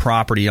great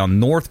property on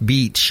North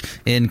Beach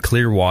in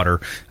Clearwater.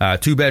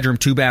 2-bedroom,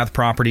 2-bath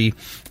property,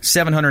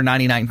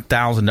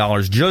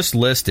 $799,000 just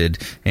listed,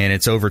 and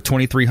it's over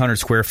 2,300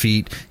 square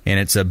feet,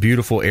 and it's a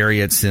beautiful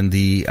area. It's in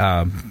the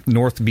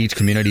North Beach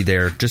community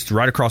there, just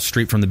right across the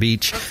street from the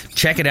beach.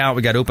 Check it out.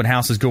 We got open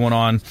houses going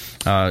on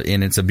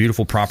and it's a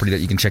beautiful property that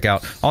you can check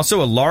out.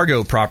 Also, a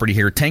Largo property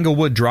here,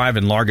 Tanglewood Drive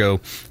in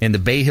Largo in the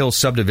Bay Hill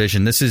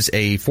subdivision. This is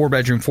a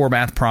 4-bedroom,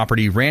 4-bath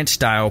property,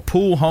 ranch-style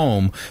pool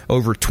home,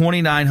 over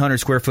 2,900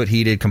 square foot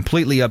heated,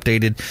 completely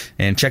updated,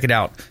 and check it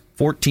out.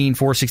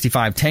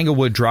 14465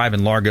 Tanglewood Drive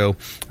in Largo.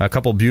 A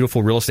couple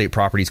beautiful real estate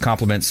properties,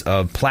 compliments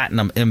of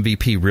Platinum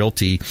MVP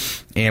Realty.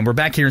 And we're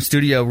back here in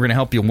studio. We're going to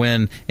help you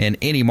win in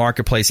any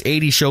marketplace.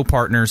 80 show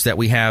partners that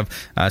we have,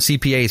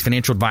 CPAs,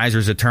 financial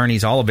advisors,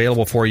 attorneys, all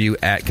available for you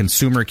at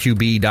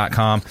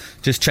consumerqb.com.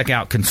 Just check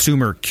out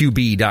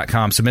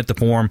consumerqb.com. Submit the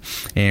form,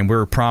 and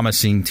we're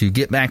promising to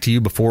get back to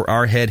you before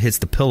our head hits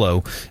the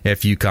pillow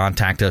if you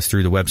contact us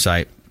through the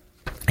website.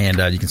 And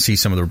you can see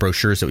some of the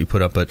brochures that we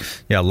put up. But,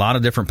 yeah, a lot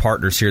of different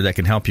partners here that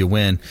can help you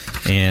win.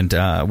 And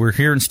we're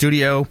here in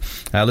studio.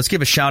 Let's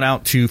give a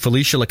shout-out to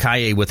Felicia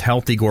Lacaille with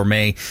Healthy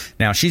Gourmet.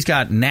 Now, she's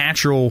got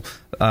natural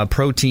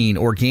protein,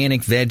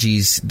 organic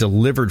veggies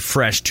delivered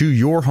fresh to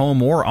your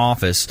home or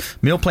office.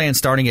 Meal plan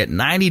starting at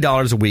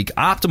 $90 a week.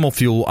 Optimal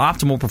fuel,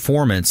 optimal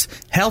performance.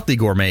 Healthy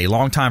Gourmet,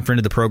 longtime friend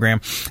of the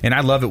program. And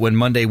I love it when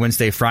Monday,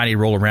 Wednesday, Friday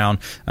roll around.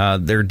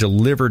 They're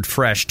delivered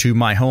fresh to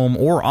my home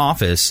or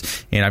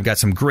office. And I've got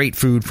some great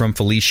food from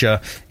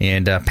Felicia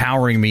and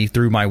powering me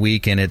through my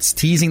week. And it's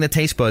teasing the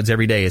taste buds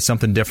every day. It's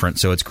something different,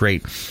 so it's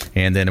great.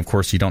 And then, of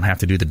course, you don't have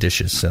to do the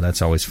dishes, so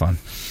that's always fun.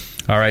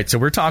 All right, so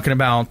we're talking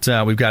about,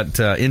 we've got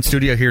in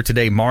studio here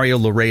today, Mario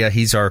Larrea.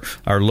 He's our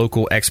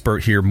local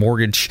expert here,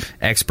 mortgage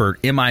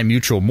expert, MI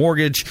Mutual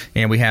Mortgage.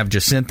 And we have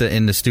Jacintha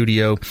in the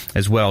studio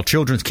as well,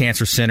 Children's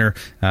Cancer Center.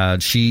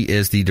 She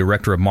is the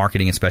Director of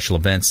Marketing and Special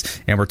Events.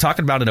 And we're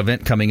talking about an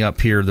event coming up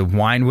here, the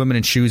Wine, Women,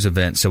 and Shoes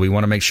event. So we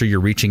want to make sure you're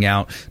reaching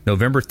out.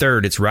 November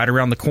 3rd, it's right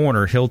around the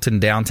corner, Hilton,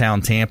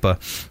 downtown Tampa.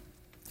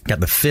 Got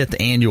the 5th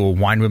annual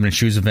Wine, Women, and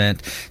Shoes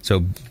event.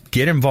 So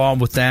get involved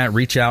with that.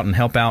 Reach out and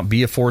help out.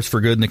 Be a force for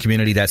good in the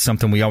community. That's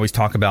something we always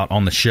talk about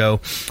on the show.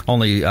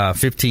 Only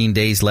 15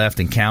 days left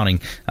and counting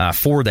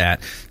for that.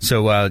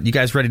 So you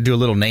guys ready to do a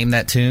little Name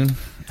That Tune?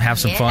 Have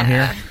some fun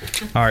here.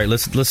 All right,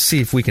 let's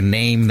see if we can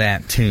name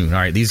that tune. All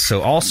right,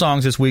 so all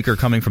songs this week are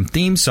coming from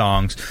theme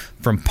songs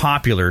from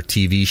popular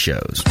TV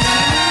shows.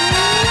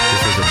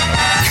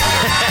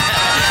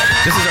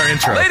 This is our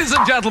intro. Ladies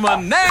and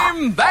gentlemen,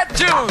 name that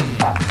tune.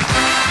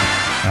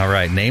 All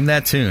right, name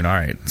that tune. All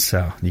right,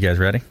 so you guys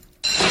ready?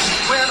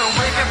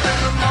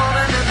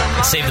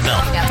 Save the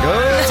bell. Yep.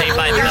 Oh, Saved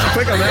by the you're bell.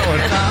 quick on that one.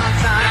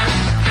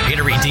 I'm going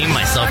to redeem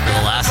myself for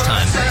the last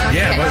time.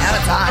 Yeah, Now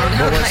it's on.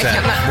 what was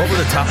that? What were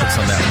the topics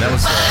on that one? That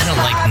was I don't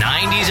know,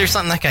 like 90s or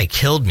something. That guy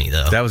killed me,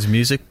 though. that was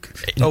music.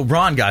 Oh,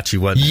 Ron got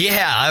you, wasn't it?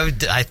 Yeah,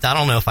 I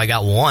don't know if I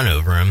got one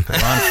over him.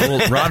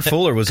 Ron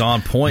Fuller was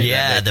on point.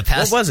 Yeah, that day. the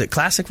past. What was it?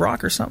 Classic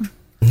rock or something?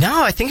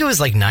 No, I think it was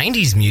like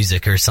 90s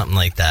music or something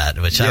like that,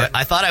 which Yeah.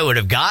 I thought I would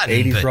have gotten.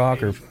 80s but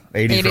rock or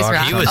 80s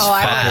rock? He was Oh,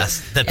 I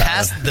fast. The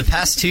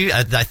past two.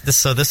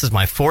 So this is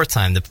my 4th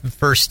time. The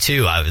first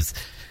 2,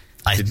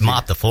 I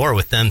mopped the floor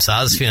with them, so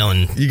I was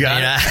feeling. You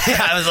got it?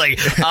 I was like,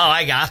 oh,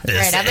 I got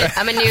this. Right,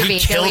 I'm a newbie.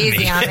 He Go killed easy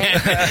me. on me.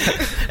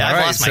 I've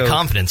right, lost my so-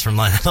 confidence from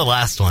the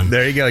last one.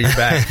 There you go. You're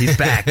back. He's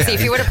back. See,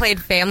 if you would have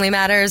played Family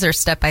Matters or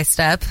Step by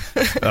Step.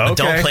 But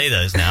don't play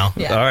those now.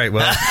 Yeah. All right.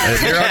 Well,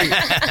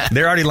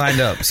 they're already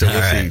lined up, so we'll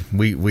right.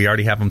 see. We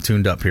already have them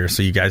tuned up here.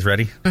 So you guys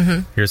ready?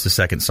 Mm-hmm. Here's the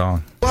second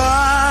song.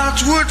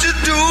 What would you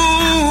do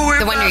if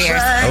The Wonder I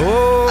Years. sang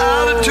Oh,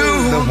 out of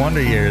tune? the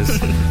Wonder Years.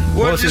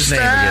 What was his name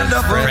again?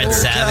 Fred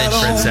Savage.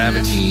 Fred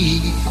Savage.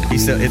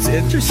 It's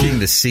interesting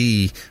to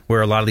see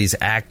where a lot of these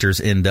actors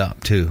end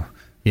up too.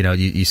 You know,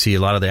 you see a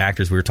lot of the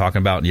actors we were talking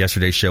about in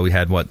yesterday's show. We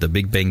had The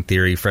Big Bang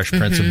Theory, Fresh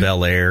Prince of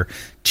Bel-Air,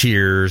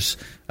 Cheers,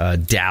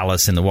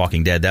 Dallas, and The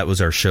Walking Dead. That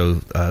was our show,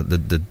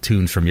 the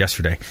tunes from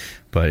yesterday.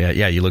 But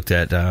yeah, you looked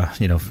at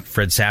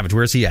Fred Savage.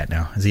 Where's he at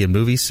now? Is he in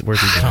movies?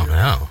 Where's he I going? don't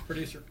know.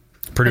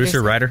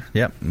 Producer, writer.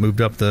 Yep,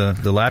 moved up the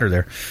ladder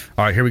there.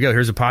 All right, here we go.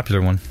 Here's a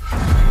popular one.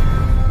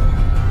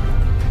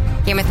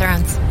 Game of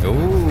Thrones. Oh,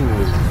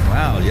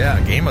 wow, yeah,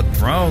 Game of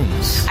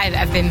Thrones.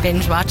 I've been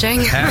binge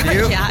watching. Have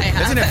you? Yeah, I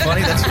have. Isn't it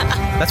funny?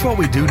 That's what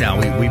we do now.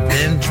 We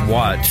binge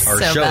watch our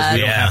So shows. bad.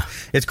 We don't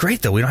have, it's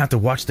great though. We don't have to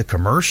watch the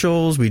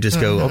commercials. We just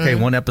go, okay,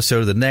 one episode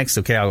to the next.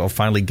 Okay, I'll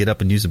finally get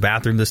up and use the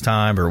bathroom this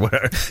time, or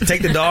whatever.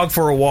 Take the dog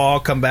for a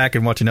walk, come back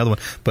and watch another one.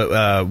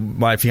 But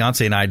my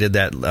fiance and I did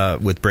that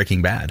with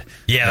Breaking Bad.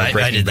 Yeah, I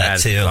Breaking did that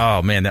too.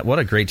 Oh man, what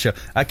a great show!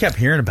 I kept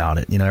hearing about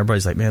it. You know,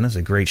 everybody's like, "Man, this is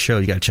a great show.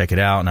 You got to check it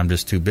out." And I'm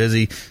just too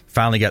busy.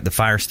 Finally got the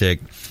Fire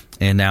Stick,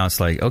 and now it's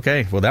like,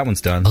 okay, well that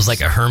one's done. I was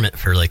like a hermit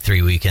for like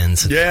 3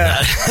 weekends.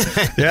 Yeah,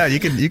 yeah. You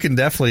can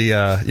definitely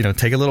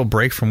take a little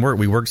break from work.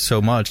 We worked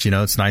so much. You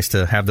know, it's nice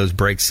to have those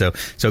breaks.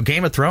 So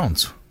Game of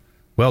Thrones,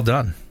 well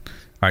done. All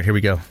right, here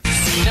we go.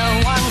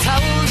 No one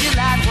told you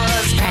that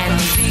was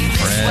Friends.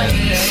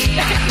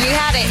 You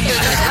had it.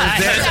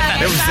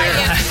 It was there.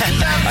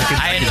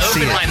 I had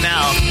see opened it. my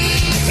mouth.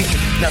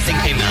 Nothing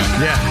came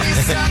out. Yeah,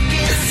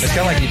 it's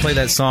kind of like you play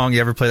that song. You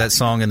ever play that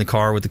song in the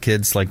car with the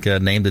kids? Like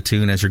name the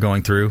tune as you're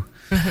going through.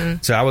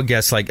 So I would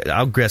guess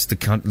I'll guess the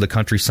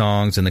country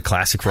songs and the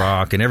classic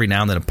rock, and every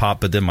now and then a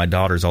pop. But then my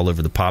daughter's all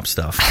over the pop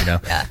stuff,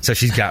 Yeah. So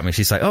she's got me.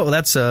 She's like, oh,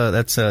 that's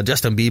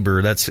Justin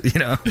Bieber. That's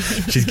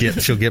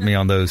she'll get me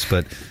on those.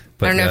 But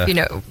I don't know if you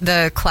know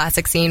the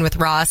classic scene with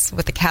Ross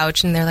with the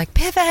couch, and they're like,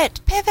 pivot,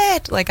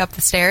 like up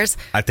the stairs.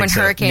 I think when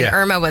so. Hurricane Yeah.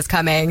 Irma was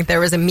coming,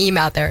 there was a meme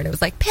out there, and it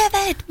was like,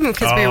 pivot,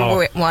 because we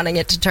were wanting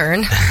it to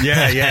turn.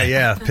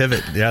 Yeah,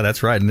 pivot. Yeah,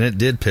 that's right. And it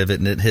did pivot,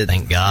 and it hit.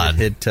 Thank God.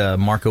 It hit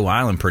Marco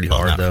Island pretty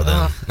hard, not though. for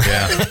them.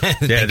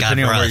 Yeah,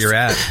 depending on where us. you're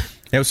at.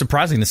 It was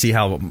surprising to see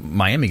how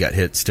Miami got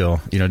hit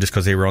still, just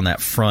because they were on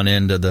that front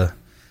end of the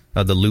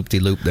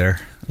loop-de-loop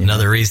there.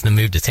 Another reason to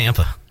move to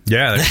Tampa.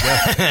 Yeah,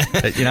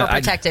 there you go. We're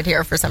protected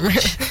here for some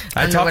reason.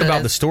 I talk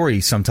about the story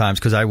sometimes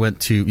because I went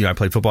to, I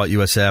played football at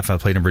USF. I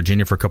played in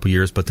Virginia for a couple of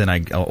years, but then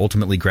I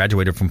ultimately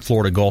graduated from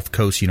Florida Gulf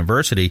Coast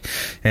University.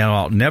 And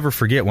I'll never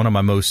forget one of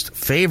my most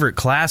favorite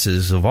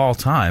classes of all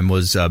time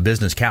was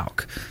business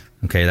calc.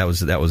 Okay, that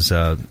was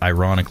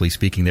ironically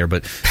speaking there,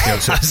 but I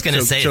was going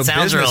to say it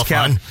sounds real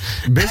fun.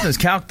 Business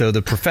calc, though,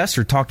 the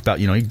professor talked about,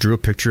 he drew a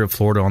picture of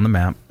Florida on the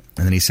map.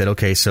 And then he said,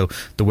 okay, so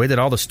the way that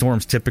all the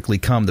storms typically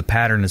come, the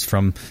pattern is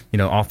from,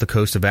 off the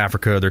coast of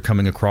Africa, they're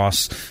coming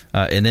across,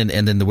 and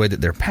then the way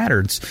that they're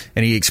patterns.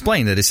 And he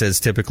explained that it says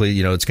typically,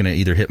 it's going to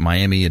either hit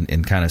Miami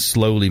and kind of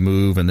slowly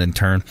move and then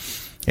turn.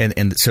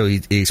 And so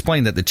he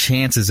explained that the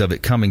chances of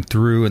it coming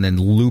through and then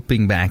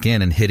looping back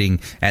in and hitting,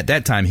 at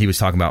that time he was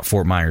talking about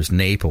Fort Myers,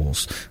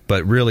 Naples,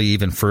 but really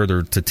even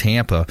further to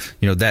Tampa,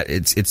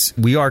 that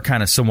we are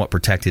kind of somewhat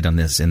protected on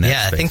this in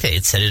that space. I think they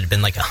had said it had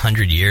been like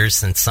 100 years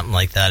since something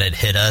like that had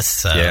hit us.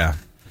 So. Yeah.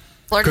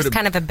 Florida's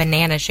kind of a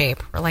banana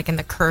shape. We're like in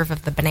the curve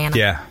of the banana.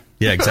 Yeah,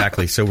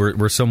 exactly. So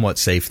we're somewhat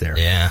safe there.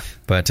 Yeah.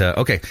 But,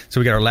 okay,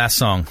 so we got our last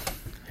song.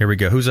 Here we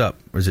go. Who's up?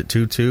 Is it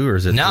 2-2 or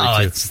is it 3-2? No,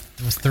 it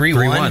was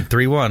 3-1.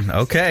 3-1.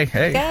 Okay.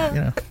 Hey.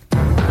 Yeah.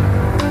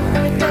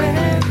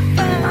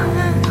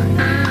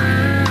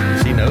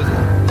 She knows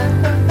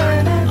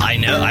it. I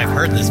know. I've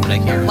heard this, but I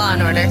can't. Law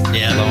and Order.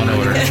 Yeah, Law and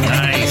Order.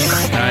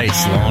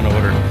 Nice. Law and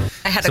Order.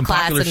 I had Some a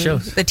class, popular and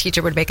shows. the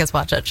teacher would make us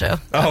watch that show.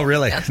 Oh,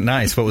 really? Yeah.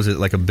 Nice. What was it?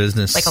 Like a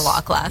business? Like a law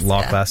class.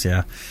 Class,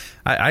 yeah.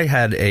 I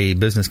had a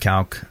business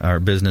calc or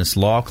business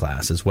law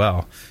class as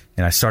well.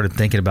 And I started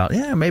thinking about,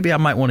 maybe I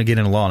might want to get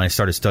into law. And I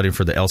started studying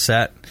for the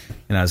LSAT.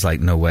 And I was like,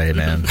 no way,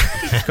 man.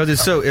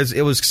 Because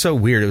it was so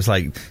weird. It was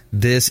like,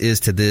 this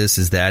is to this,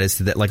 is that, is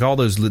to that. Like all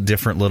those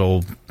different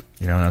little,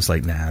 and I was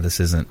like, nah, this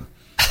isn't.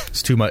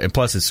 It's too much. And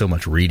plus, it's so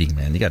much reading,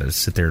 man. You got to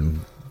sit there and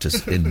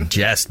just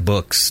digest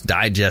books.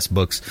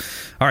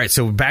 All right,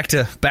 so back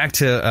to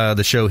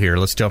the show here.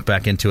 Let's jump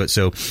back into it.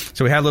 So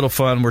we had a little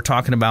fun. We're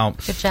talking about,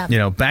 good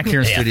job. Back here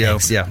in studio.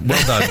 Thanks. Yeah,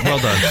 well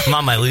done. I'm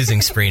on my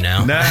losing spree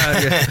now.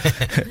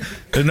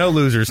 There's no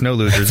losers.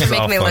 It's Make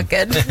all me fun. look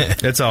good.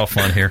 It's all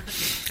fun here.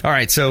 All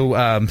right, so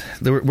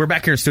we're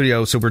back here in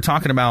studio. So we're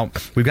talking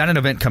about, we've got an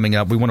event coming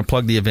up. We want to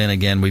plug the event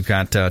again. We've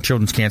got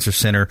Children's Cancer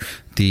Center,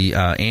 the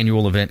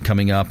annual event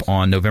coming up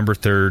on November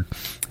 3rd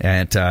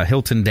at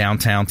Hilton,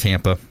 downtown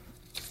Tampa.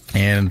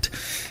 And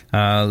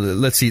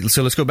let's see.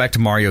 So let's go back to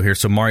Mario here.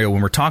 So Mario,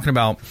 when we're talking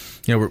about,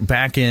 we're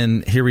back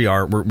in, here we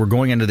are, we're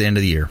going into the end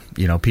of the year.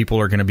 People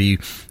are going to be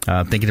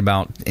thinking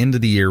about end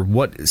of the year.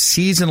 What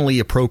seasonally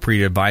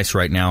appropriate advice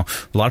right now?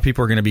 A lot of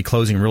people are going to be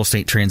closing real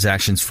estate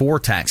transactions for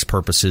tax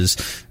purposes.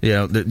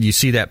 You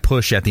see that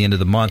push at the end of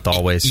the month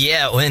always.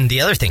 Yeah. And the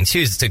other thing too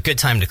is it's a good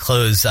time to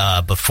close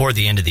before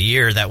the end of the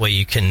year. That way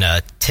you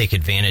can take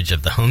advantage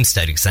of the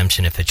homestead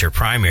exemption if it's your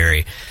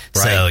primary.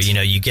 Right. So,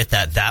 you get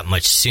that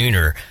much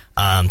sooner.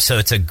 So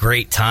it's a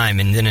great time.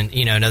 And then,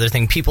 another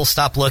thing, people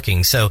stop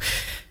looking. So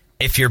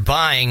if you're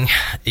buying,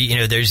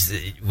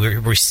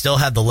 we still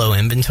have the low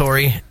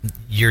inventory.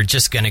 You're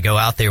just going to go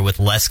out there with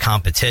less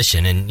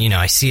competition. And,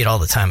 I see it all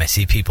the time. I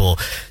see people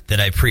that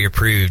I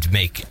pre-approved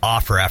make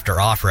offer after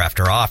offer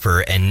after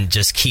offer and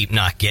just keep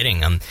not getting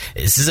them.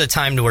 This is a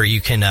time to where you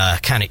can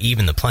kind of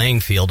even the playing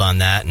field on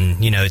that.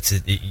 And,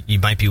 you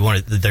might be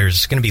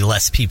there's going to be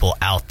less people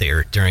out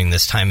there during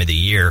this time of the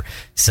year.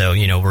 So,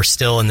 we're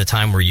still in the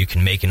time where you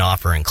can make an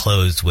offer and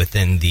close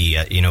within the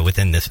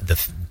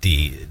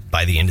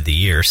by the end of the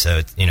year.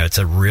 So, it's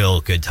a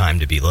real good time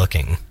to be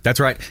looking.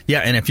 That's right. Yeah.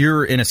 And if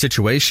you're in a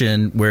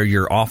situation where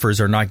your offers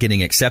are not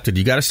getting accepted,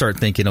 you got to start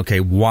thinking, okay,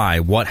 why?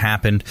 What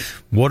happened?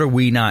 What are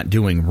we not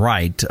doing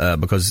right?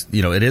 Because,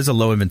 it is a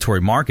low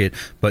inventory market,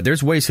 but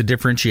there's ways to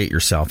differentiate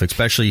yourself,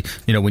 especially,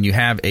 when you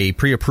have a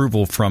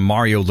pre-approval from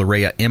Mario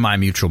Larrea MI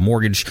Mutual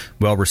Mortgage,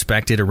 well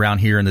respected around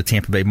here in the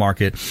Tampa Bay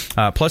market.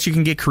 Plus, you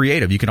can get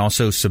creative. You can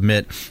also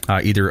submit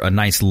either a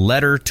nice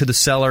letter to the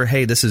seller.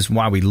 Hey, this is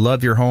why we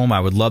love your home. I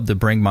would love to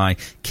bring my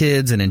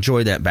kids and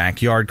enjoy that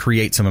backyard,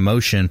 create some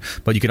emotion.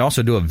 But you can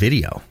also do a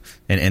video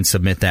and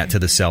submit that to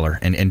the seller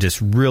and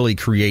just really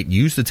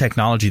use the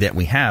technology that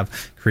we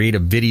have, create a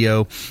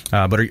video.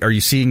 But are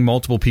you seeing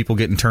multiple people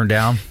getting turned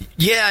down?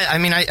 Yeah, I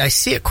mean, I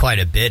see it quite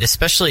a bit,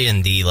 especially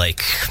in the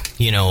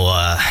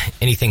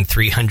anything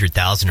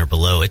 300,000 or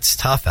below. It's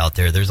tough out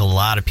there. There's a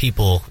lot of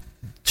people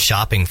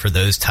shopping for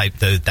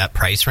that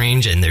price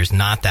range, and there's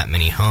not that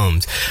many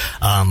homes.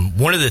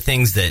 One of the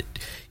things that,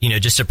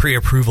 just a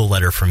pre-approval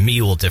letter from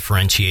me will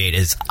differentiate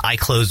is I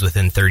close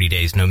within 30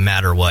 days no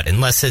matter what,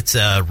 unless it's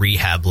a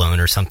rehab loan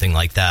or something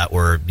like that,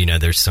 or,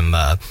 there's some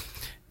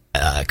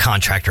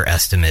contractor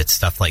estimates,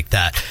 stuff like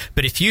that.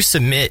 But if you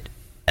submit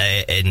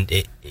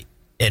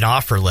an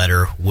offer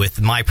letter with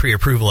my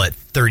pre-approval at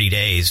 30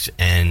 days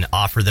and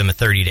offer them a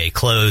 30-day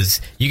close,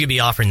 you could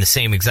be offering the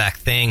same exact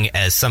thing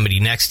as somebody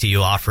next to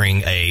you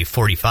offering a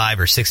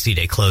 45 or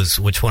 60-day close.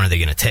 Which one are they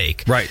going to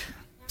take? Right.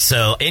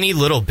 So any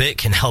little bit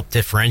can help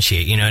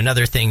differentiate.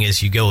 Another thing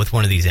is you go with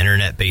one of these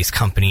internet-based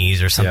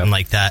companies or something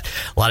like that.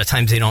 A lot of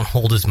times they don't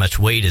hold as much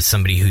weight as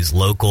somebody who's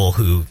local,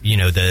 who,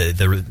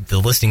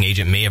 the listing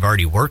agent may have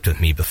already worked with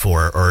me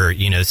before, or,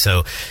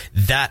 so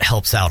that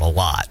helps out a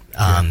lot,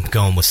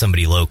 going with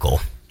somebody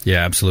local.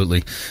 Yeah,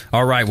 absolutely.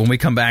 All right, when we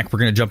come back, we're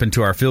going to jump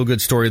into our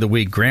feel-good story of the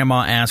week.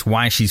 Grandma asked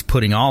why she's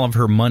putting all of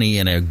her money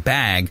in a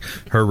bag.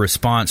 Her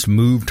response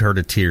moved her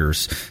to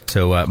tears.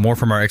 So more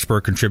from our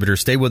expert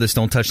contributors. Stay with us.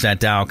 Don't touch that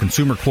dial.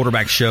 Consumer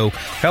Quarterback Show,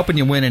 helping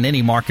you win in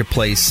any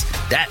marketplace.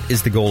 That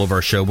is the goal of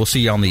our show. We'll see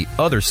you on the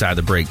other side of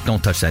the break.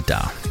 Don't touch that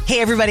dial. Hey,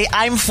 everybody.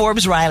 I'm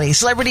Forbes Riley,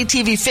 celebrity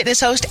TV fitness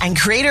host and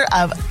creator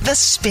of The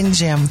Spin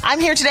Gym.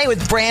 I'm here today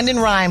with Brandon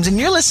Rhymes, and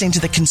you're listening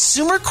to the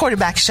Consumer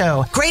Quarterback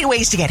Show. Great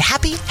ways to get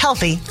happy,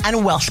 healthy,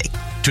 and wealthy.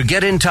 To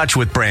get in touch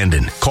with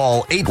Brandon,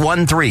 call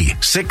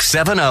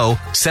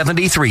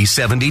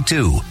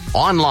 813-670-7372.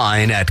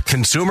 Online at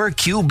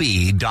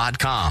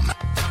consumerqb.com.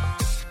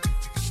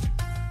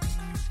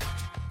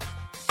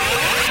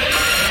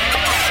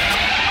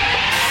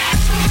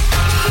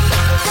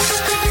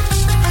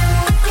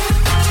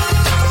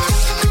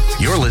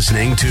 You're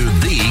listening to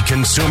The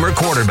Consumer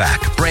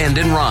Quarterback,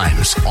 Brandon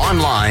Rhymes,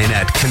 online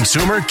at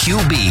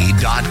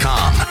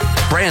consumerqb.com.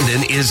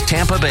 Brandon is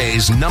Tampa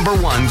Bay's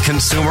 #1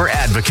 consumer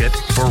advocate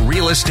for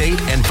real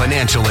estate and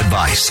financial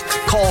advice.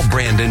 Call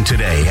Brandon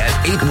today at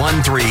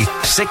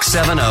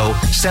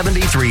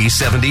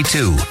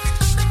 813-670-7372.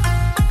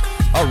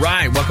 All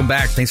right, welcome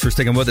back. Thanks for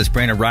sticking with us.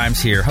 Brandon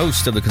Rhymes here,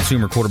 host of the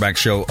Consumer Quarterback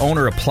Show,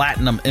 owner of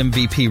Platinum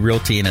MVP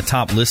Realty, and a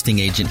top listing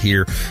agent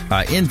here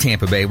in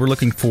Tampa Bay. We're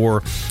looking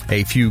for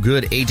a few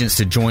good agents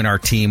to join our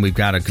team. We've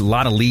got a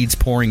lot of leads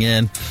pouring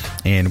in,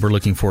 and we're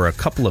looking for a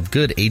couple of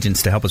good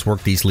agents to help us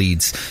work these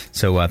leads.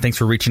 So thanks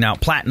for reaching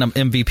out.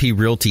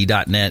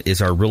 PlatinumMVPRealty.net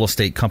is our real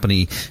estate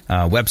company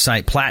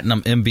website,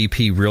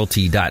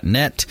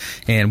 PlatinumMVPRealty.net.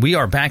 And we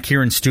are back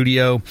here in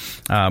studio.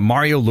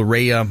 Mario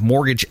Larrea,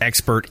 mortgage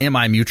expert,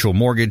 MI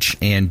Mutual Mortgage,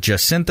 and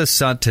Jacintha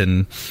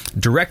Sutton,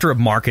 Director of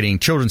Marketing,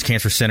 Children's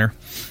Cancer Center.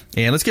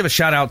 And let's give a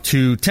shout out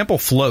to Temple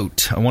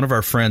Float, one of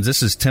our friends.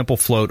 This is Temple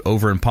Float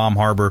over in Palm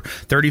Harbor,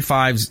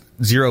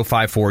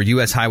 35054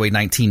 U.S. Highway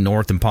 19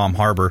 North in Palm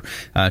Harbor.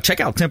 Check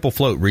out Temple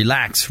Float,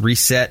 relax,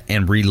 reset,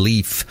 and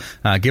relief.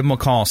 Give them a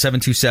call,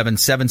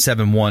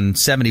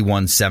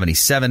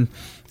 727-771-7177.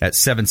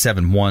 That's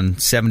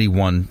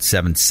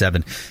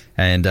 771-7177.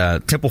 And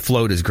Temple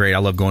Float is great. I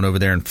love going over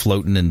there and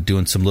floating and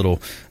doing some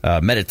little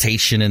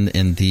meditation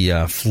in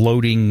the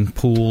floating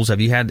pools. Have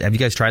you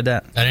guys tried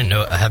that? I didn't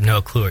know. I have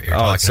no clue what you're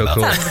talking it's so about.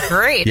 cool. Sounds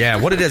great. Yeah,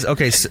 what it is.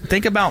 Okay, so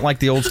think about like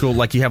the old school,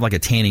 like you have like a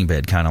tanning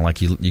bed, kind of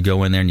like you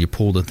go in there and you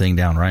pull the thing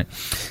down, right?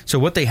 So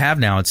what they have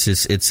now, it's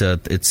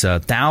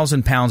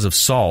 1,000 pounds of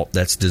salt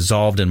that's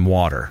dissolved in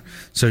water,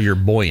 so you're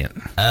buoyant.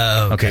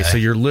 Oh, okay. So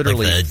you're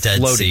literally like the Dead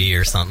floating. Sea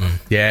or something.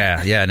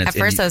 Yeah. And At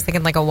first I was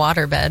thinking like a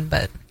water bed,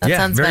 but that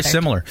sounds very better.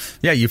 similar.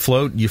 Yeah, you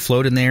float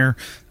in there,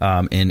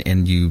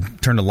 and you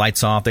turn the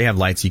lights off. They have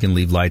lights. You can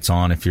leave lights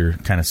on if you're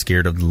kind of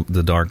scared of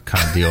the dark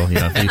kind of deal.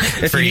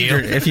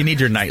 If you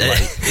need your night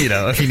light,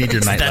 if you need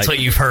your night light. That's what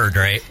you've heard,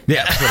 right?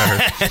 Yeah, that's what I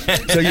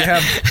heard. So you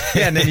have,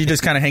 and then you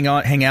just kind of hang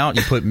out.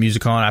 You put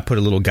music on. I put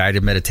a little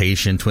guided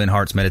meditation, Twin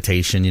Hearts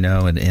meditation,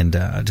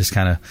 and just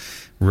kind of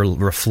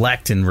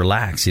reflect and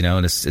relax,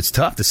 and it's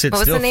tough to sit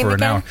still for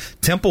an hour.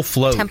 Temple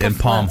Float in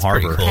Palm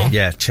Harbor. Cool.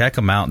 Yeah, check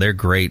them out. They're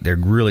great. They're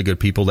really good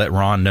people. Let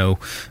Ron know,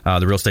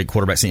 the real estate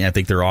quarterback scene. I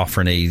think they're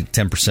offering a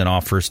 10%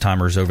 off first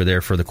timers over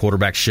there for the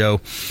quarterback show.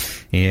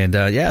 And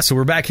so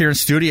we're back here in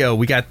studio.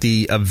 We got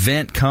the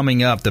event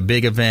coming up, the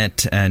big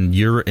event, and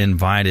you're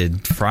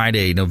invited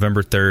Friday,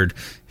 November 3rd,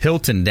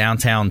 Hilton,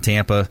 downtown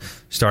Tampa,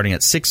 starting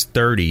at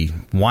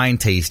 6:30. Wine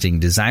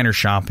tasting, designer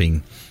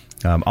shopping.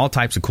 All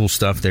types of cool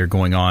stuff there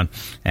going on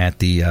at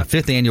the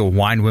 5th annual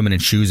Wine, Women,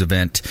 and Shoes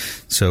event.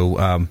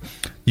 So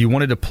you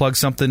wanted to plug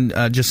something,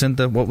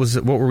 Jacintha? What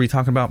were we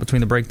talking about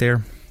between the break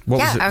there? What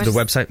was it, the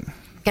website?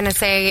 Going to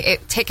say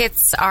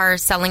tickets are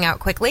selling out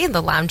quickly.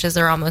 The lounges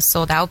are almost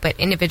sold out, but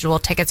individual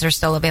tickets are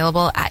still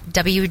available at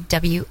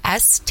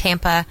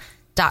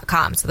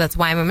www.tampa.com. So that's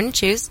Wine, Women, and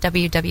Shoes,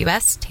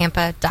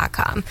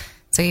 www.tampa.com.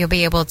 So you'll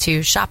be able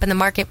to shop in the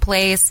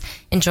marketplace,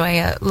 enjoy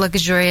a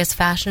luxurious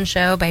fashion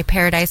show by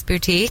Paradise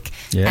Boutique,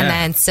 and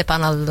then sip on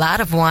a lot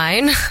of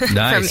wine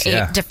from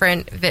 8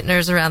 different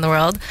vintners around the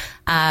world,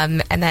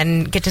 and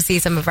then get to see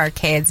some of our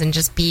kids and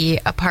just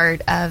be a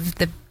part of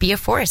be a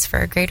force for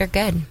a greater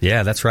good.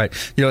 Yeah, that's right.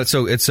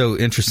 It's so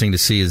interesting to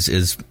see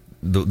is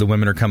the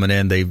women are coming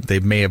in. They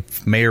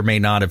may or may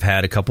not have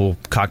had a couple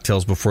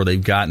cocktails before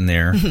they've gotten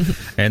there,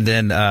 and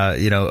then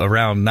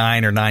around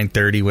 9 or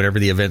 9:30, whenever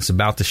the event's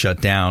about to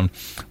shut down,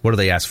 what do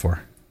they ask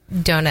for?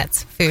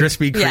 Donuts, food.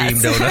 Krispy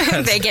Kreme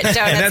donuts. They get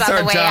donuts on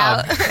the way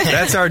out.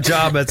 That's our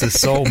job as a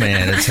soul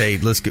man. It's, hey,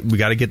 we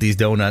got to get these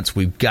donuts.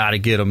 We've got to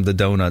get them the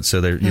donuts.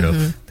 So they're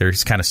they're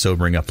kind of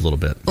sobering up a little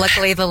bit.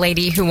 Luckily, the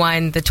lady who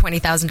won the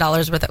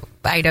 $20,000 worth of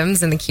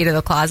items and the key to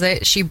the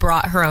closet, she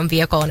brought her own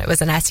vehicle, and it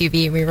was an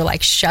SUV, and we were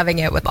like shoving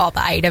it with all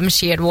the items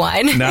she had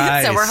won.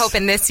 Nice. So we're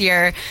hoping this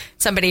year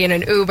somebody in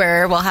an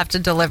Uber will have to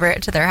deliver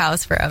it to their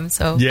house for them.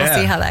 So we'll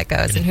see how that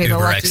goes and who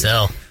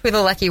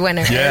the lucky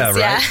winner is. Right.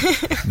 Yeah,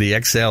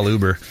 the XL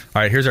Uber.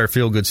 All right, here's our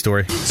feel-good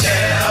story.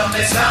 Tell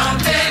me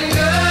something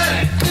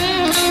good.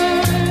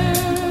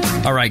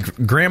 All right,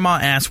 Grandma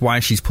asked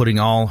why she's putting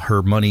all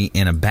her money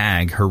in a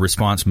bag. Her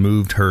response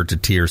moved her to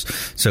tears.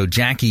 So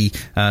Jackie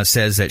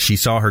says that she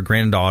saw her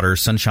granddaughter,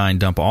 Sunshine,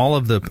 dump all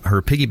of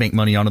her piggy bank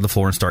money onto the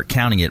floor and start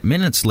counting it.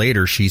 Minutes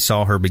later, she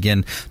saw her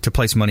begin to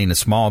place money in a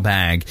small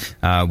bag,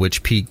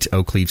 which piqued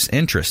Oakleaf's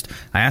interest.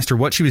 I asked her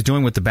what she was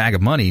doing with the bag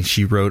of money.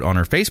 She wrote on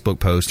her Facebook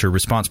post, her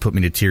response put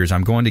me to tears.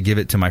 I'm going to give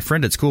it to my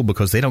friend at school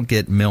because they don't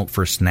get milk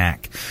for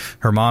snack.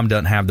 Her mom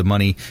doesn't have the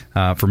money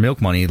for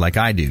milk money like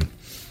I do.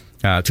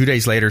 2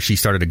 days later, she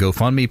started a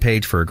GoFundMe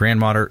page for her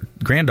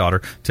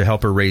granddaughter to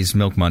help her raise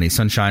milk money.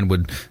 Sunshine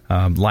would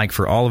like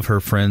for all of her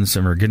friends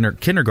in her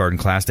kindergarten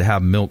class to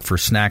have milk for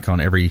snack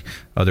on every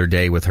other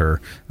day with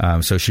her.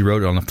 So she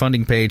wrote on the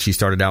funding page. She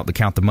started out to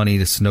count the money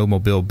to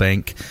Snowmobile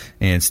Bank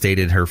and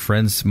stated her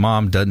friend's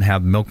mom doesn't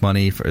have milk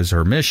money as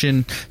her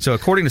mission. So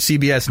according to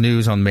CBS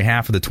News, on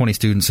behalf of the 20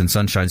 students in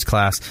Sunshine's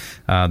class,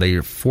 they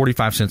are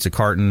 45 cents a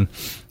carton.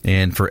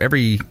 And for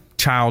every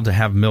child to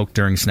have milk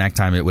during snack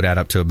time, it would add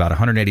up to about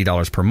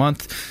 $180 per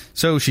month.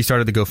 So she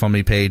started the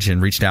GoFundMe page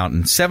and reached out,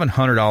 and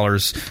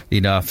 $700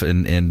 enough,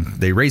 and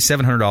they raised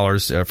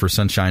 $700 for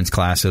Sunshine's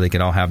class so they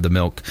could all have the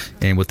milk.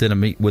 And within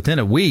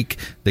a week,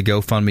 the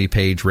GoFundMe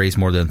page raised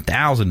more than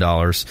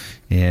 $1,000,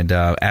 and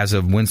as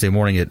of Wednesday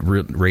morning, it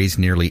raised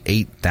nearly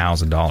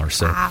 $8,000.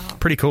 So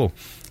pretty cool.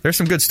 There's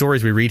some good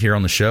stories we read here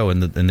on the show,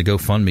 and the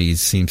GoFundMe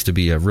seems to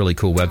be a really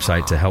cool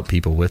website to help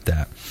people with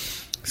that.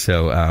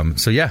 So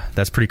yeah,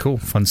 that's pretty cool.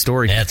 Fun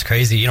story. Yeah, it's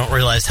crazy. You don't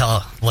realize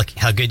how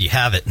good you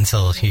have it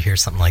until you hear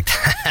something like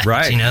that.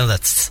 Right.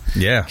 That's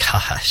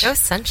gosh. Go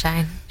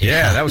Sunshine.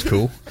 Yeah, that was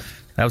cool.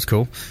 That was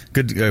cool.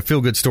 Good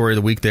feel good story of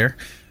the week there.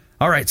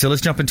 All right, so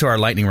let's jump into our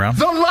lightning round.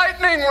 The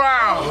lightning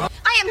round.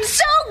 I am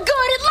so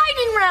good at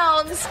lightning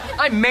rounds.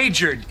 I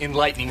majored in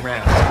lightning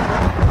rounds.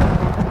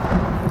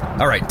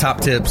 All right, top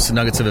tips,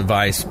 nuggets of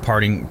advice,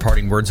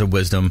 parting words of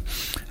wisdom.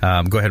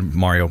 Go ahead,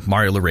 Mario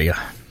Larrea.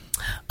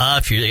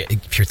 If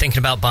you're thinking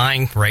about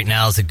buying, right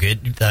now is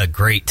a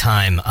great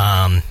time.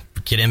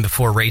 Get in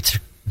before rates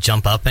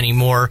jump up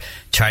anymore.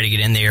 Try to get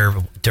in there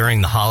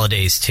during the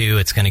holidays too.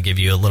 It's going to give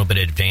you a little bit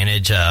of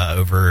advantage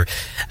over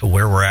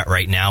where we're at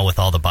right now with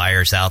all the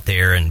buyers out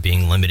there and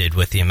being limited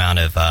with the amount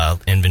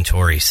of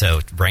inventory. So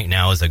right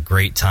now is a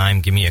great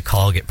time. Give me a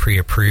call, get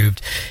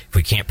pre-approved. If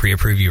we can't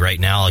pre-approve you right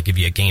now, I'll give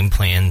you a game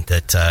plan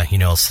that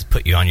will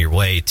put you on your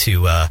way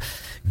to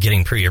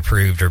getting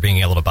pre-approved or being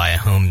able to buy a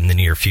home in the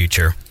near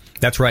future.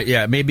 That's right.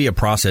 Yeah, it may be a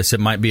process.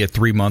 It might be a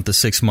 3-month, a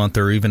 6-month,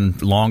 or even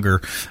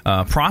longer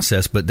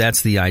process, but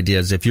that's the idea.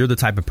 Is if you're the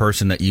type of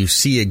person that you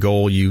see a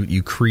goal,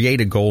 you create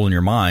a goal in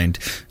your mind,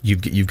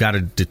 you've got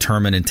to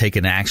determine and take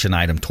an action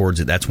item towards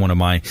it. That's one of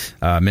my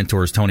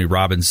mentors, Tony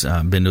Robbins,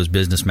 Bendo's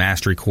Business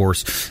Mastery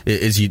course,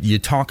 is you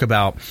talk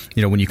about,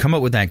 when you come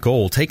up with that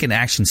goal, take an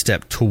action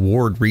step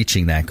toward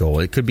reaching that goal.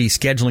 It could be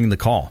scheduling the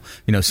call,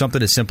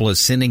 something as simple as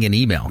sending an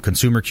email,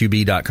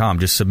 consumerqb.com.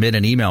 Just submit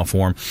an email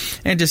form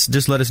and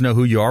just let us know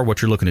who you are,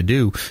 what you're looking to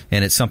do,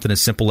 and it's something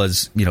as simple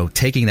as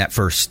taking that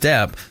first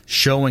step,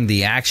 showing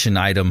the action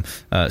item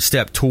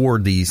step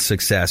toward the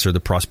success or the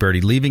prosperity,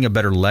 leaving a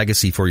better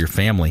legacy for your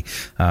family.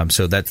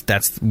 So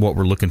that's what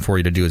we're looking for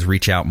you to do, is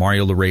reach out.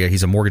 Mario Larrea,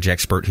 he's a mortgage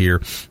expert here,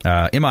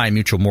 MI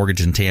Mutual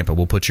Mortgage in Tampa.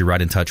 We'll put you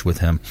right in touch with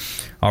him.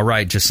 All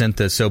right,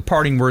 Jacintha, so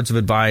parting words of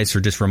advice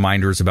or just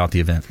reminders about the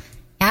event.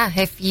 Yeah,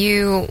 if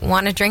you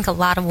want to drink a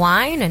lot of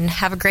wine and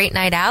have a great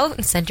night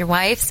out, send your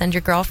wife, send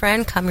your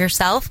girlfriend, come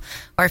yourself.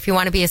 Or if you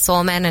want to be a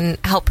soul man and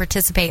help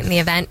participate in the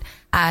event,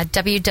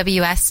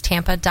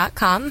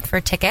 www.tampa.com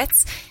for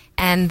tickets.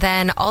 And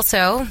then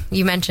also,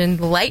 you mentioned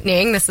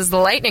lightning. This is the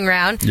lightning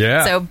round.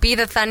 Yeah. So Be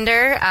the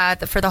Thunder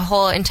for the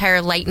whole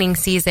entire lightning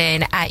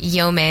season at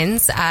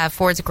Yeoman's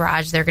Ford's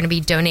Garage. They're going to be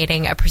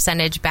donating a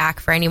percentage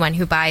back for anyone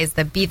who buys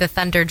the Be the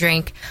Thunder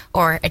drink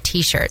or a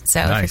T-shirt.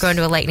 So nice. If you're going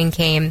to a lightning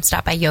game,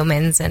 stop by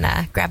Yeoman's and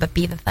grab a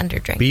Be the Thunder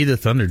drink. Be the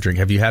Thunder drink.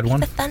 Have you had one?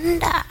 Be the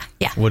Thunder.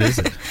 Yeah. What is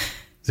it?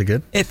 Is it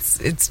good?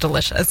 It's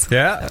delicious.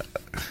 Yeah.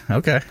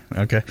 Okay.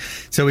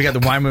 So we got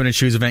the Wine, Women, and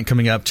Shoes event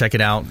coming up. Check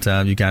it out.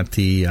 You got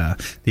the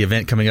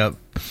event coming up.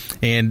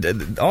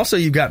 And also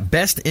you've got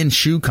Best in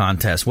Shoe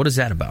contest. What is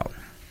that about?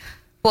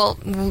 Well,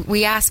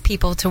 we ask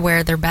people to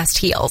wear their best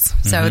heels.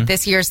 So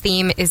this year's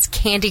theme is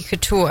Candy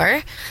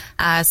Couture.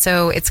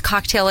 So it's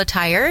cocktail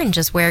attire, and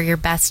just wear your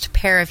best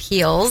pair of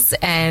heels,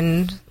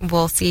 and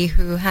we'll see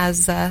who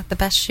has the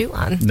best shoe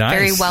on. Nice.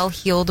 Very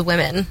well-heeled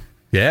women.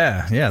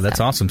 Yeah, that's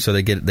awesome. So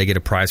they get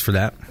a prize for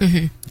that.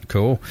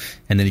 Cool.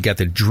 And then you got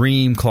the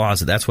dream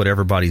closet. That's what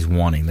everybody's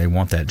wanting. They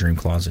want that dream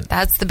closet.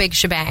 That's the big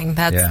shebang.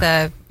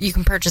 You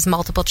can purchase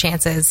multiple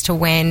chances to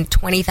win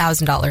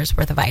 $20,000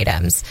 worth of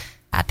items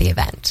at the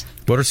event.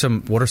 What are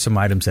some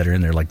items that are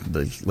in there?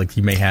 Like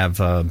you may have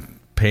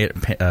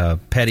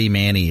petty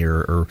mani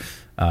or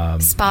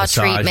spa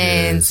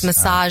treatments,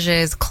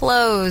 massages,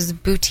 clothes,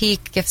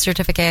 boutique gift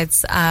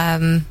certificates,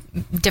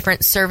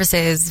 different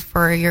services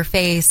for your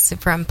face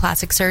from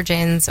plastic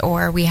surgeons,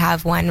 or we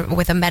have one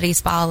with a Medi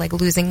Spa, like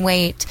losing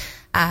weight.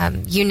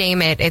 You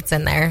name it, it's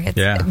in there.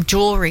 It's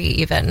jewelry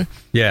even.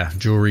 Yeah,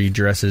 jewelry,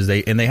 dresses.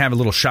 They have a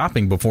little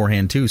shopping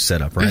beforehand too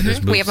set up, right?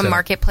 We have a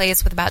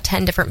marketplace with about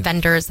 10 different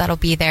vendors that'll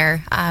be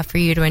there for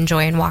you to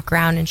enjoy and walk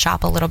around and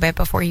shop a little bit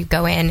before you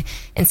go in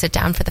and sit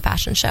down for the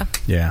fashion show.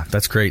 Yeah,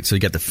 that's great. So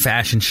you got the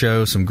fashion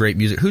show, some great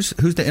music. Who's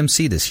the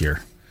MC this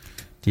year?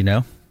 Do you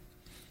know?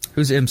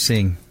 Who's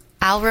MCing?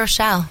 Al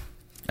Rochelle.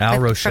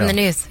 From the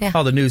news. Yeah.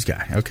 Oh, the news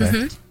guy.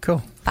 Okay,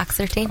 cool. Fox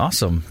 13.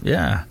 Awesome.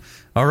 Yeah.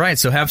 All right,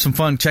 so have some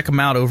fun. Check them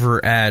out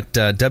over at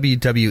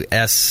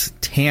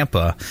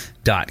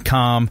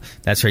wwstampa.com.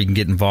 That's how you can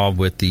get involved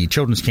with the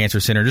Children's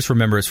Cancer Center. Just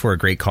remember, it's for a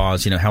great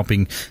cause,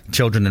 helping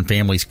children and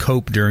families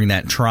cope during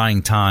that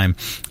trying time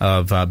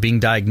of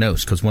being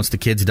diagnosed. Because once the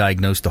kid's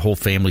diagnosed, the whole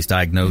family's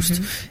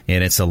diagnosed,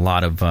 and it's a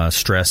lot of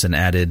stress and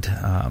added...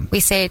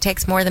 we say it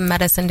takes more than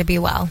medicine to be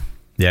well.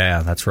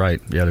 Yeah, that's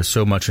right. Yeah, there's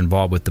so much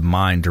involved with the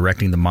mind,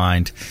 directing the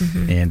mind.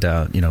 And,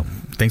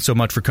 thanks so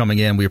much for coming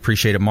in. We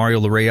appreciate it. Mario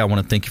Larrea, I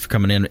want to thank you for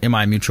coming in.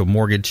 MI Mutual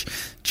Mortgage.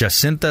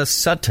 Jacintha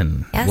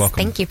Sutton. Yes,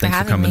 welcome. Thanks for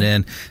coming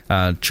me.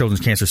 in.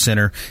 Children's Cancer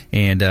Center.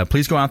 And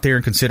please go out there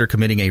and consider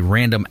committing a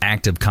random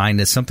act of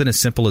kindness. Something as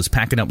simple as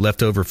packing up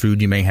leftover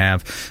food you may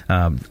have,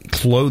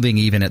 clothing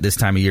even at this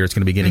time of year. It's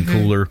going to be getting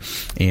cooler.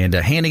 And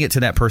handing it to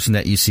that person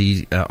that you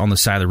see on the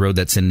side of the road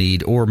that's in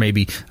need, or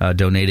maybe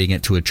donating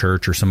it to a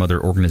church or some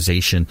other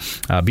organization.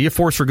 Be a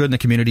force for good in the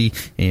community,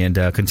 and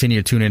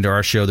continue to tune into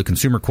our show, the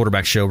Consumer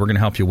Quarterback Show. We're going to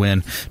help you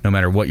win no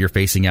matter what you're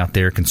facing out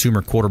there.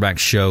 Consumer Quarterback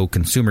Show,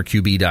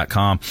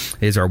 consumerqb.com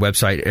is our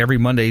website. Every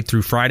Monday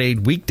through Friday,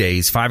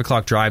 weekdays, 5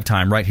 o'clock drive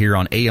time right here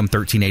on AM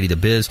 1380 The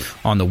Biz.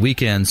 On the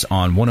weekends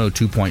on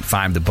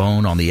 102.5 The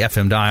Bone on the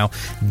FM dial.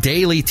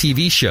 Daily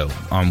TV show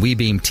on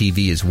WeBeam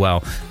TV as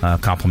well.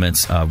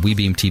 Compliments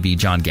WeBeam TV.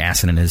 John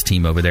Gasson and his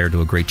team over there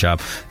do a great job.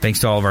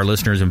 Thanks to all of our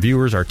listeners and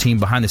viewers, our team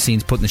behind the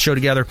scenes putting the show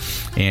together.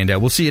 And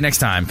we'll see you next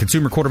time.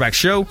 Consumer Quarterback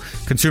Show,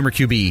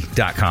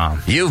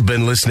 consumerqb.com. You've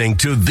been listening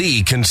to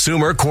the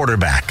Consumer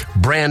Quarterback,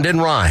 Brandon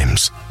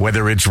Rhymes.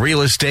 Whether it's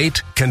real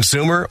estate,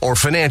 consumer, or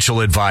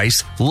financial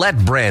advice,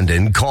 let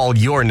Brandon call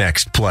your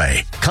next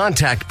play.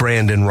 Contact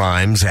Brandon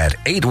Rhymes at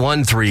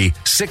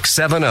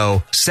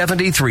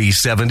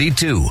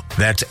 813-670-7372.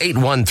 That's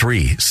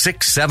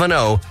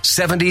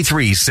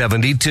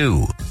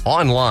 813-670-7372.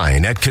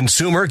 Online at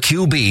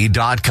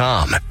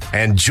consumerqb.com.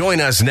 And join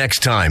us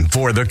next time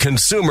for the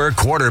Consumer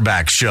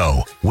Quarterback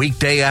Show,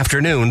 weekday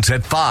afternoons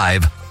at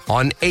 5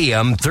 on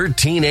AM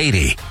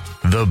 1380.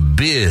 The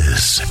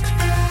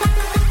Biz.